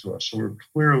implications to us. So we're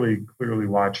clearly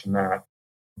watching that.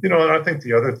 And I think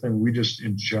the other thing we just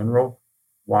in general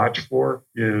watch for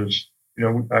is,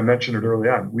 I mentioned it early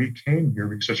on, we came here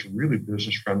because it's a really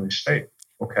business-friendly state,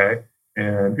 okay?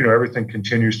 And, everything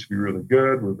continues to be really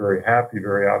good. We're very happy,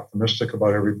 very optimistic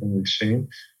about everything we've seen.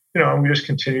 And we just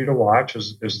continue to watch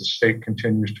as the state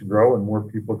continues to grow and more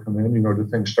people come in, do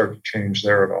things start to change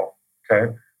there at all,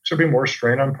 okay? So there'll be more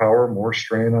strain on power, more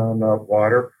strain on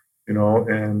water, and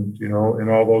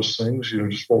all those things,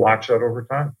 just we'll watch that over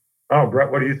time. Oh,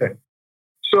 Brett, what do you think?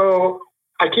 So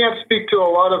I can't speak to a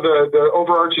lot of the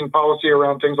overarching policy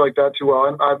around things like that too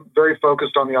well. I'm very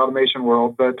focused on the automation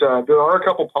world, but there are a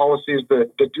couple policies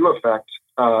that do affect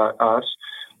us.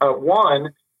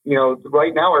 One,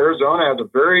 right now Arizona has a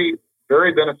very,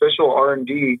 very beneficial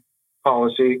R&D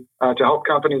policy to help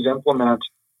companies implement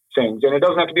things. And it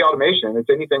doesn't have to be automation. It's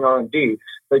anything R&D.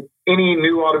 Like any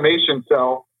new automation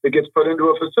cell that gets put into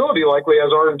a facility likely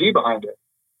has R&D behind it.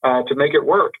 To make it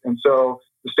work. And so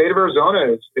the state of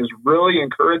Arizona is really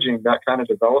encouraging that kind of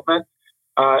development.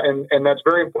 And that's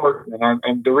very important.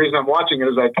 And the reason I'm watching it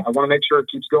is I want to make sure it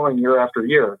keeps going year after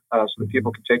year so that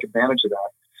people can take advantage of that.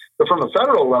 But from a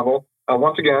federal level,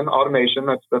 once again, automation,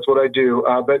 that's what I do.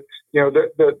 But,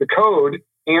 the code,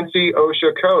 ANSI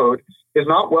OSHA code, is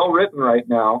not well written right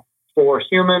now for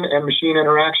human and machine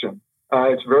interaction.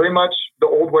 It's very much the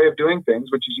old way of doing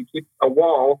things, which is you keep a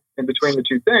wall in between the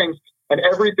two things. And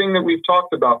everything that we've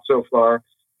talked about so far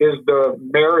is the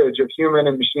marriage of human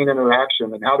and machine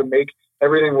interaction and how to make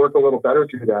everything work a little better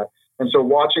through that. And so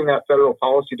watching that federal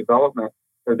policy develop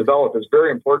is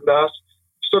very important to us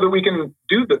so that we can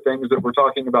do the things that we're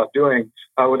talking about doing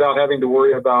without having to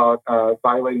worry about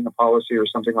violating a policy or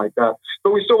something like that.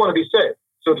 But we still want to be safe.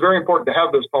 So it's very important to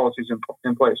have those policies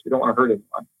in place. We don't want to hurt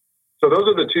anyone. So those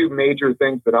are the two major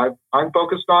things that I'm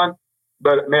focused on.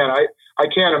 But man, I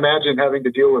can't imagine having to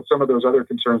deal with some of those other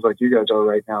concerns like you guys are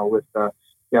right now with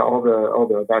all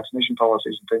the vaccination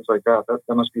policies and things like that.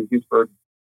 That must be a huge burden.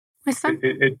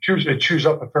 It chews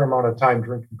up a fair amount of time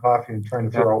drinking coffee and trying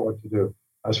to figure out what to do.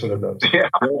 That's what it does. Yeah.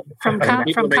 From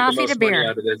coffee to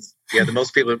beer. Yeah,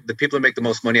 the people who make the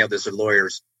most money out of this are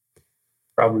lawyers.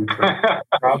 Probably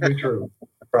true.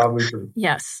 Probably true.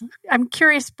 Yes. I'm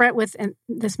curious, Brett, and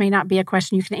this may not be a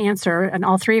question you can answer, and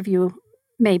all three of you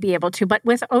may be able to, but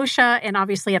with OSHA and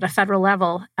obviously at a federal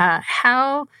level,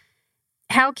 how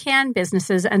can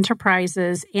businesses,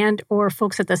 enterprises, and or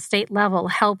folks at the state level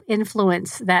help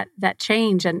influence that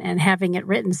change and having it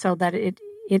written so that it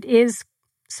is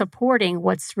supporting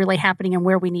what's really happening and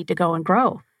where we need to go and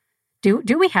grow?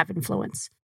 Do we have influence?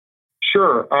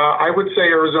 Sure. I would say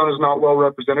Arizona is not well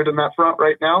represented in that front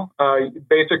right now.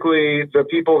 Basically, the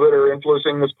people that are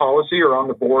influencing this policy are on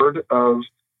the board of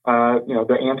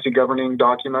the ANSI governing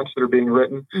documents that are being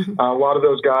written. Mm-hmm. A lot of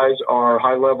those guys are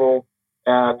high level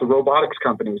at the robotics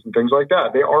companies and things like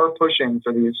that. They are pushing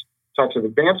for these types of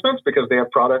advancements because they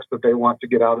have products that they want to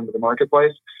get out into the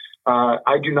marketplace.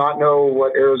 I do not know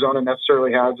what Arizona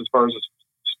necessarily has as far as a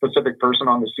specific person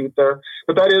on the seat there,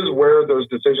 but that is where those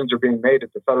decisions are being made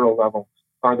at the federal level,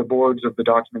 are the boards of the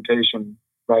documentation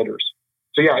writers.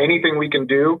 So yeah, anything we can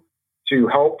do to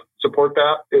help support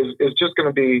that is just going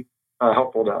to be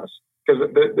helpful to us because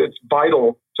it's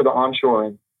vital to the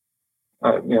onshoring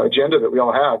agenda that we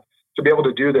all have to be able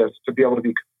to do this, to be able to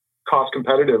be cost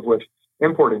competitive with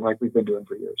importing like we've been doing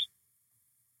for years.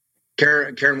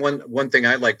 Karen, one thing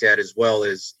I'd like to add as well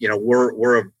is,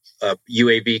 we're a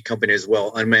UAV company as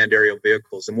well, unmanned aerial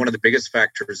vehicles. And one of the biggest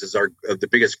factors is the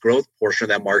biggest growth portion of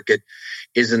that market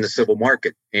is in the civil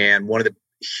market. And one of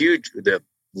the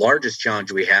largest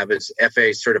challenge we have is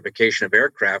FAA certification of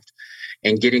aircraft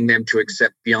and getting them to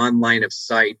accept beyond line of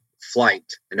sight flight.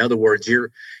 In other words,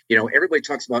 everybody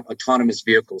talks about autonomous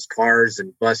vehicles, cars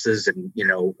and buses and,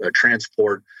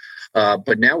 transport.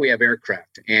 But now we have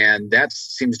aircraft, and that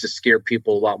seems to scare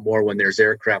people a lot more when there's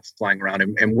aircraft flying around.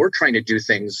 And we're trying to do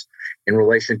things in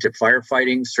relation to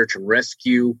firefighting, search and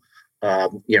rescue,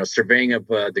 surveying of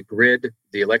the grid,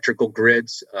 the electrical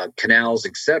grids, canals,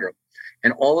 etc.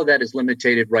 And all of that is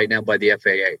limited right now by the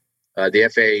FAA. The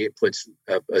FAA puts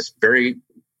a very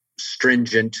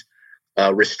stringent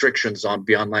restrictions on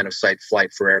beyond line of sight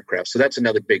flight for aircraft. So that's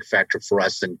another big factor for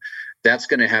us, and that's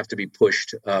going to have to be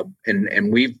pushed.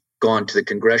 And we've gone to the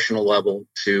congressional level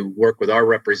to work with our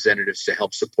representatives to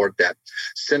help support that.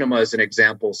 Sinema is an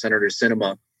example. Senator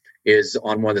Sinema is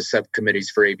on one of the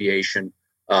subcommittees for aviation.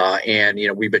 And,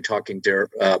 we've been talking to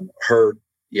her,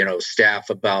 staff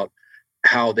about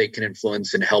how they can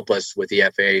influence and help us with the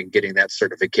FAA and getting that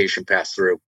certification passed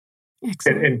through.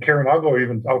 And Karen,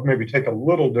 I'll maybe take a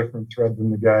little different thread than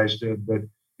the guys did, but,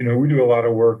 we do a lot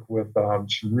of work with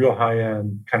some real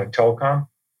high-end kind of telecom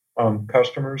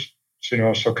customers.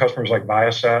 So customers like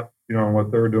Viasat, and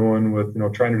what they're doing with,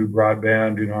 trying to do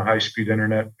broadband, high-speed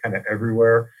internet kind of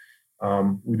everywhere.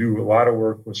 We do a lot of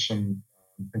work with some,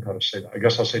 I think how to say that. I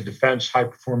guess I'll say defense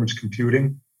high-performance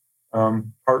computing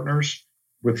partners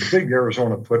with big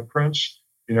Arizona footprints,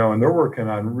 and they're working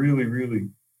on really, really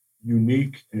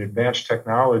unique and advanced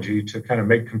technology to kind of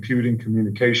make computing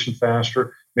communication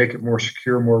faster, make it more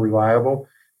secure, more reliable.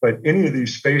 But any of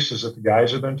these spaces that the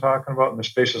guys have been talking about and the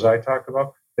spaces I talk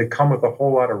about, they come with a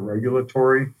whole lot of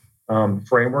regulatory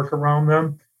framework around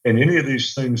them. And any of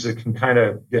these things that can kind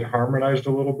of get harmonized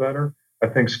a little better, I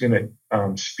think is going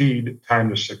to speed time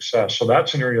to success. So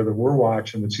that's an area that we're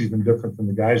watching that's even different than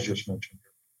the guys just mentioned.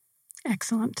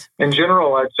 Excellent. In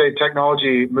general, I'd say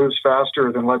technology moves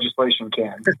faster than legislation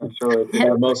can. And so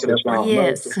most definitely.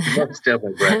 Yes. Most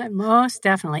definitely, Brett. Most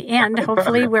definitely. And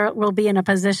hopefully we'll be in a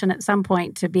position at some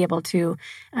point to be able to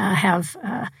have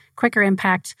quicker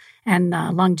impact and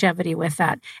longevity with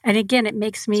that. And again, it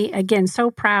makes me,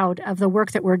 so proud of the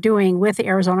work that we're doing with the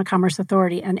Arizona Commerce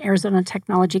Authority and Arizona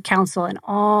Technology Council and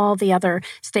all the other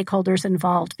stakeholders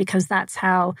involved, because that's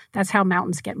how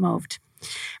mountains get moved.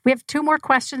 We have 2 more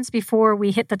questions before we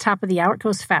hit the top of the hour. It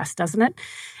goes fast, doesn't it?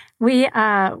 We're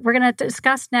going to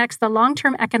discuss next the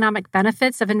long-term economic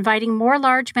benefits of inviting more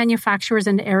large manufacturers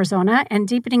into Arizona and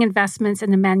deepening investments in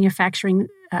the manufacturing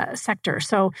sector.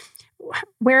 So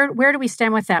where do we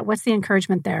stand with that? What's the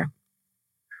encouragement there?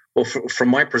 Well, from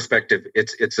my perspective,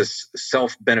 it's a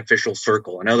self-beneficial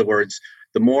circle. In other words,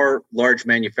 the more large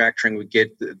manufacturing we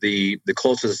get, the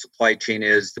closer the supply chain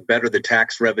is, the better the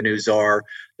tax revenues are.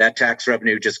 That tax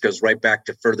revenue just goes right back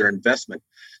to further investment.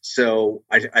 So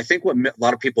I think what a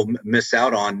lot of people miss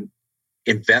out on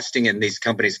investing in these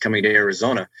companies coming to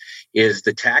Arizona is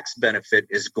the tax benefit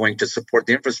is going to support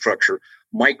the infrastructure.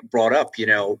 Mike brought up,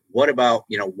 what about,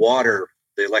 water,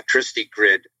 the electricity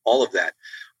grid, all of that.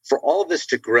 For all of this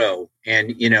to grow,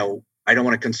 and, I don't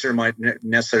want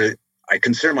to I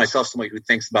consider myself somebody who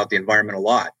thinks about the environment a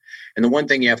lot. And the one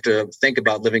thing you have to think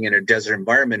about living in a desert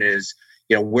environment is,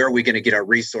 where are we going to get our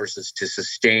resources to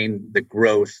sustain the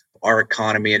growth, our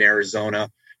economy in Arizona,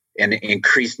 and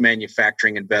increased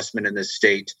manufacturing investment in this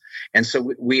state? And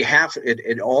so we have,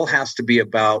 it all has to be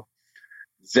about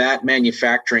that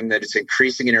manufacturing that is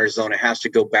increasing in Arizona has to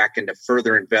go back into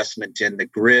further investment in the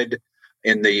grid,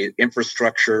 in the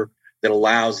infrastructure that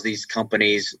allows these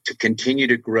companies to continue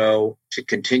to grow, to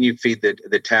continue to feed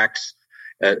the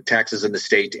taxes in the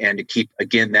state, and to keep,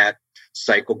 again, that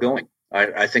cycle going.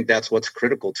 I think that's what's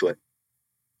critical to it.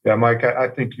 Yeah, Mike, I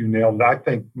think you nailed it. I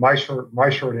think my short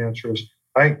answer is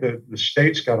I think that the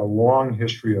state's got a long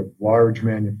history of large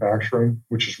manufacturing,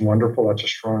 which is wonderful. That's a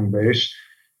strong base.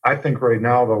 I think right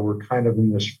now, though, we're kind of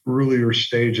in this earlier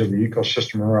stage of the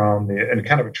ecosystem around and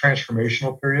kind of a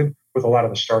transformational period with a lot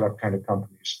of the startup kind of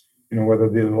companies, whether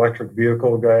the electric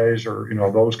vehicle guys or,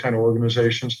 those kind of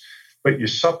organizations. But you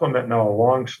supplement now a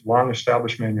long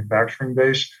established manufacturing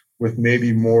base with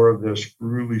maybe more of this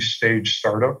early stage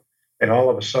startup. And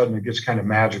all of a sudden it gets kind of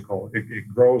magical. It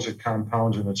grows, it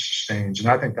compounds, and it sustains. And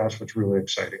I think that's what's really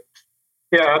exciting.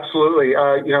 Yeah, absolutely.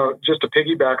 Just to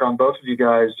piggyback on both of you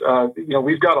guys,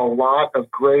 we've got a lot of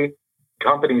great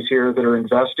companies here that are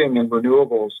investing in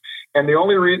renewables. And the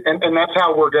only reason, and that's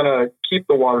how we're going to keep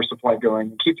the water supply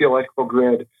going, keep the electrical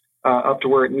grid up to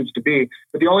where it needs to be.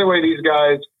 But the only way these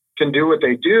guys can do what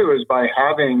they do is by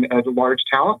having a large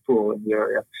talent pool in the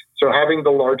area. So having the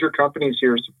larger companies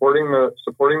here supporting the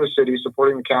city,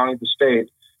 supporting the county, the state,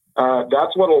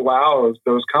 that's what allows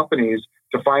those companies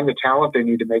to find the talent they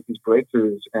need to make these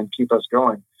breakthroughs and keep us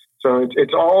going. So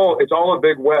it's all a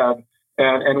big web,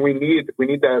 and we need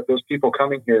those people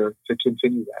coming here to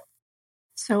continue that.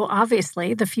 So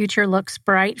obviously, the future looks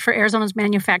bright for Arizona's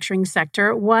manufacturing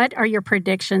sector. What are your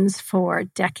predictions for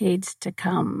decades to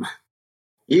come?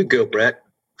 You go, Brett.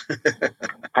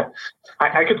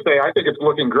 I could say I think it's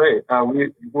looking great.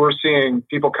 We're seeing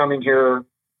people coming here.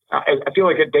 I feel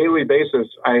like a daily basis,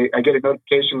 I get a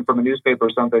notification from a newspaper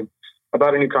or something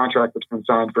about a new contract that's been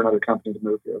signed for another company to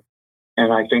move here,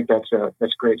 and I think that's a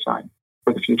great sign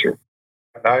for the future.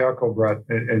 I echo Brett,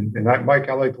 and Mike,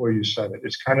 I like the way you said it.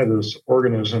 It's kind of this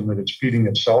organism that it's feeding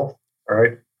itself. All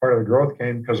right, part of the growth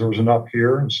came because there was enough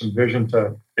here and some vision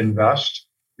to invest,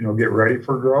 get ready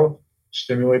for growth,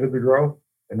 stimulated the growth.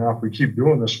 And now if we keep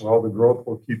doing this well, the growth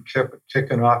will keep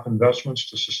kicking off investments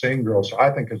to sustain growth. So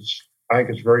I think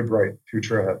it's very bright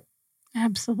future ahead.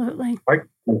 Absolutely. Mike?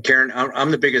 Karen,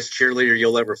 I'm the biggest cheerleader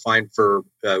you'll ever find for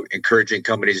encouraging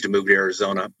companies to move to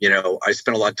Arizona. I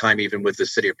spent a lot of time even with the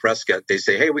city of Prescott. They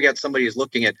say, hey, we got somebody who's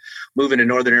looking at moving to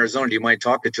northern Arizona. Do you mind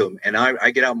talking to them? And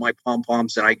I get out my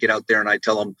pom-poms and I get out there and I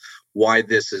tell them why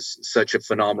this is such a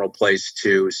phenomenal place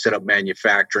to set up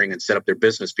manufacturing and set up their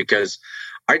business, because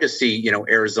I just see,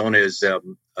 Arizona is a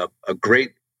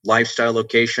great lifestyle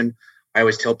location. I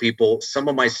always tell people, some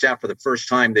of my staff for the first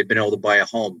time, they've been able to buy a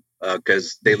home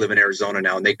because they live in Arizona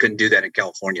now and they couldn't do that in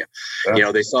California.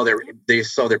 Yeah. They saw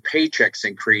their paychecks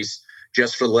increase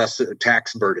just for less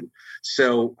tax burden.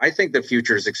 So I think the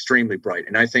future is extremely bright.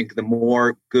 And I think the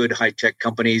more good high-tech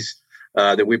companies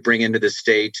that we bring into the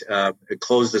state,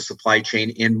 close the supply chain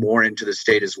in more into the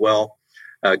state as well,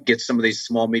 get some of these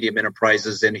small, medium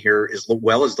enterprises in here, as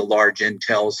well as the large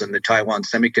Intels and the Taiwan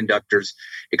semiconductors,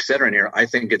 et cetera, in here. I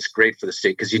think it's great for the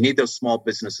state because you need those small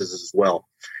businesses as well.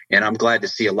 And I'm glad to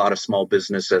see a lot of small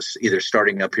businesses either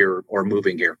starting up here or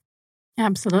moving here.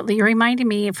 Absolutely. You're reminding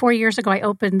me, 4 years ago, I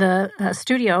opened the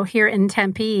studio here in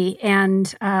Tempe,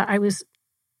 and I was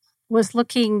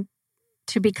looking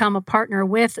to become a partner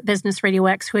with Business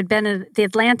RadioX, who had been in the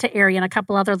Atlanta area and a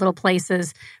couple other little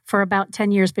places for about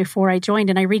 10 years before I joined.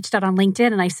 And I reached out on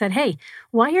LinkedIn and I said, hey,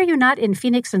 why are you not in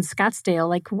Phoenix and Scottsdale?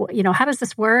 Like, how does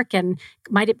this work? And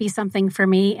might it be something for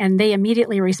me? And they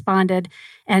immediately responded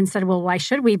and said, well, why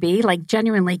should we be? Like,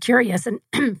 genuinely curious. And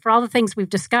for all the things we've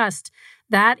discussed,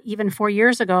 that even 4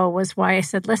 years ago was why I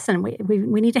said, listen,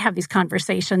 we need to have these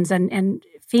conversations. And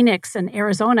Phoenix and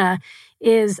Arizona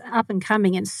is up and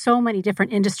coming in so many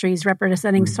different industries,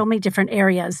 representing so many different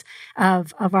areas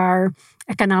of our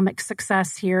economic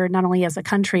success here, not only as a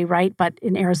country, right, but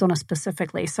in Arizona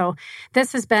specifically. So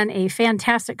this has been a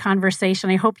fantastic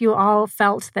conversation. I hope you all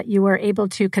felt that you were able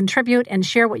to contribute and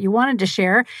share what you wanted to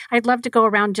share. I'd love to go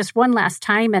around just one last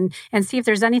time and see if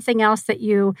there's anything else that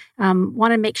you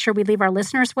want to make sure we leave our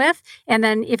listeners with. And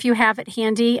then if you have it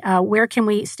handy, where can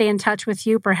we stay in touch with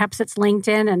you? Perhaps it's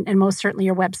LinkedIn and most certainly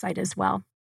your website as well.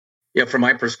 Yeah, from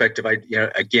my perspective, I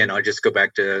just go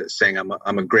back to saying I'm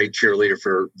a great cheerleader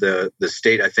for the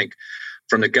state. I think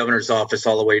from the governor's office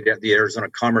all the way to the Arizona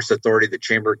Commerce Authority, the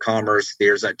Chamber of Commerce, the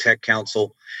Arizona Tech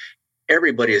Council,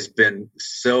 everybody has been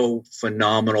so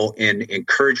phenomenal in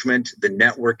encouragement, the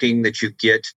networking that you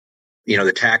get,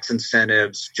 the tax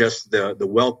incentives, just the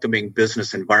welcoming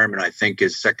business environment, I think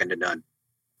is second to none.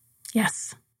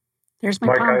 Yes. There's my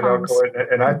Mike, pom-poms.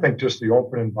 And I think just the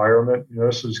open environment,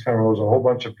 this is kind of was a whole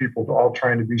bunch of people all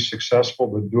trying to be successful,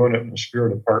 but doing it in the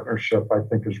spirit of partnership, I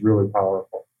think is really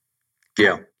powerful.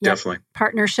 Yeah, definitely.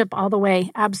 Partnership all the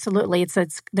way. Absolutely. It's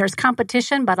there's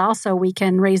competition, but also we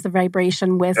can raise the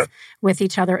vibration with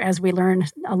each other as we learn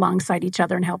alongside each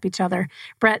other and help each other.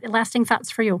 Brett, lasting thoughts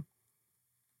for you?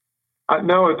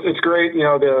 No, it's great.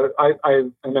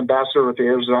 I'm an ambassador with the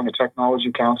Arizona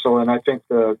Technology Council, and I think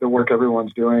the work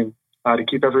everyone's doing to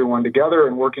keep everyone together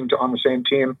and working on the same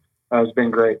team has been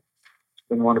great. It's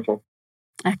been wonderful.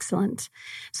 Excellent.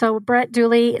 So Brett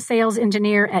Dooley, sales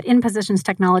engineer at In Positions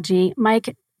Technology,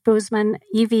 Mike Boozman,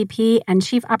 EVP and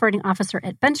Chief Operating Officer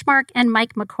at Benchmark, and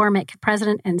Mike McCormick,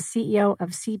 President and CEO of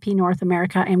CP North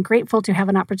America. I am grateful to have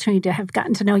an opportunity to have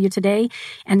gotten to know you today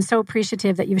and so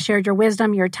appreciative that you've shared your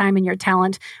wisdom, your time, and your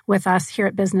talent with us here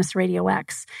at Business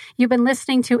RadioX. You've been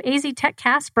listening to AZ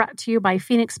TechCast, brought to you by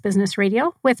Phoenix Business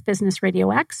Radio with Business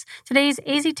RadioX. Today's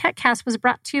AZ TechCast was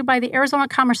brought to you by the Arizona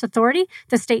Commerce Authority,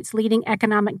 the state's leading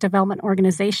economic development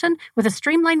organization, with a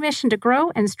streamlined mission to grow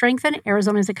and strengthen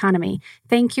Arizona's economy.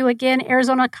 Thank you again,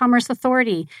 Arizona Commerce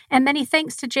Authority. And many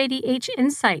thanks to JDH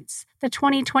Insights, the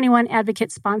 2021 Advocate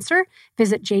sponsor.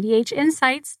 Visit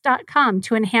jdhinsights.com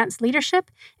to enhance leadership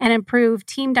and improve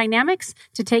team dynamics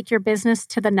to take your business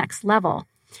to the next level.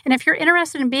 And if you're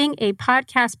interested in being a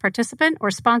podcast participant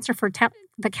or sponsor for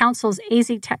the Council's AZ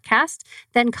TechCast,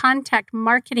 then contact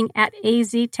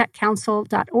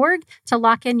marketing@aztechcouncil.org to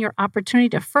lock in your opportunity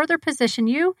to further position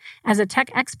you as a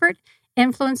tech expert,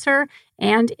 influencer,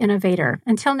 and innovator.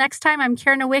 Until next time, I'm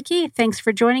Karen Nowicki. Thanks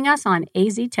for joining us on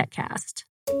AZ TechCast.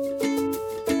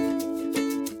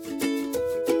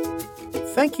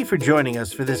 Thank you for joining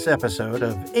us for this episode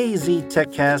of AZ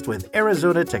TechCast with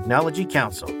Arizona Technology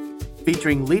Council,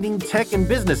 featuring leading tech and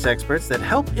business experts that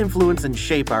help influence and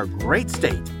shape our great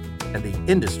state and the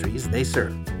industries they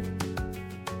serve.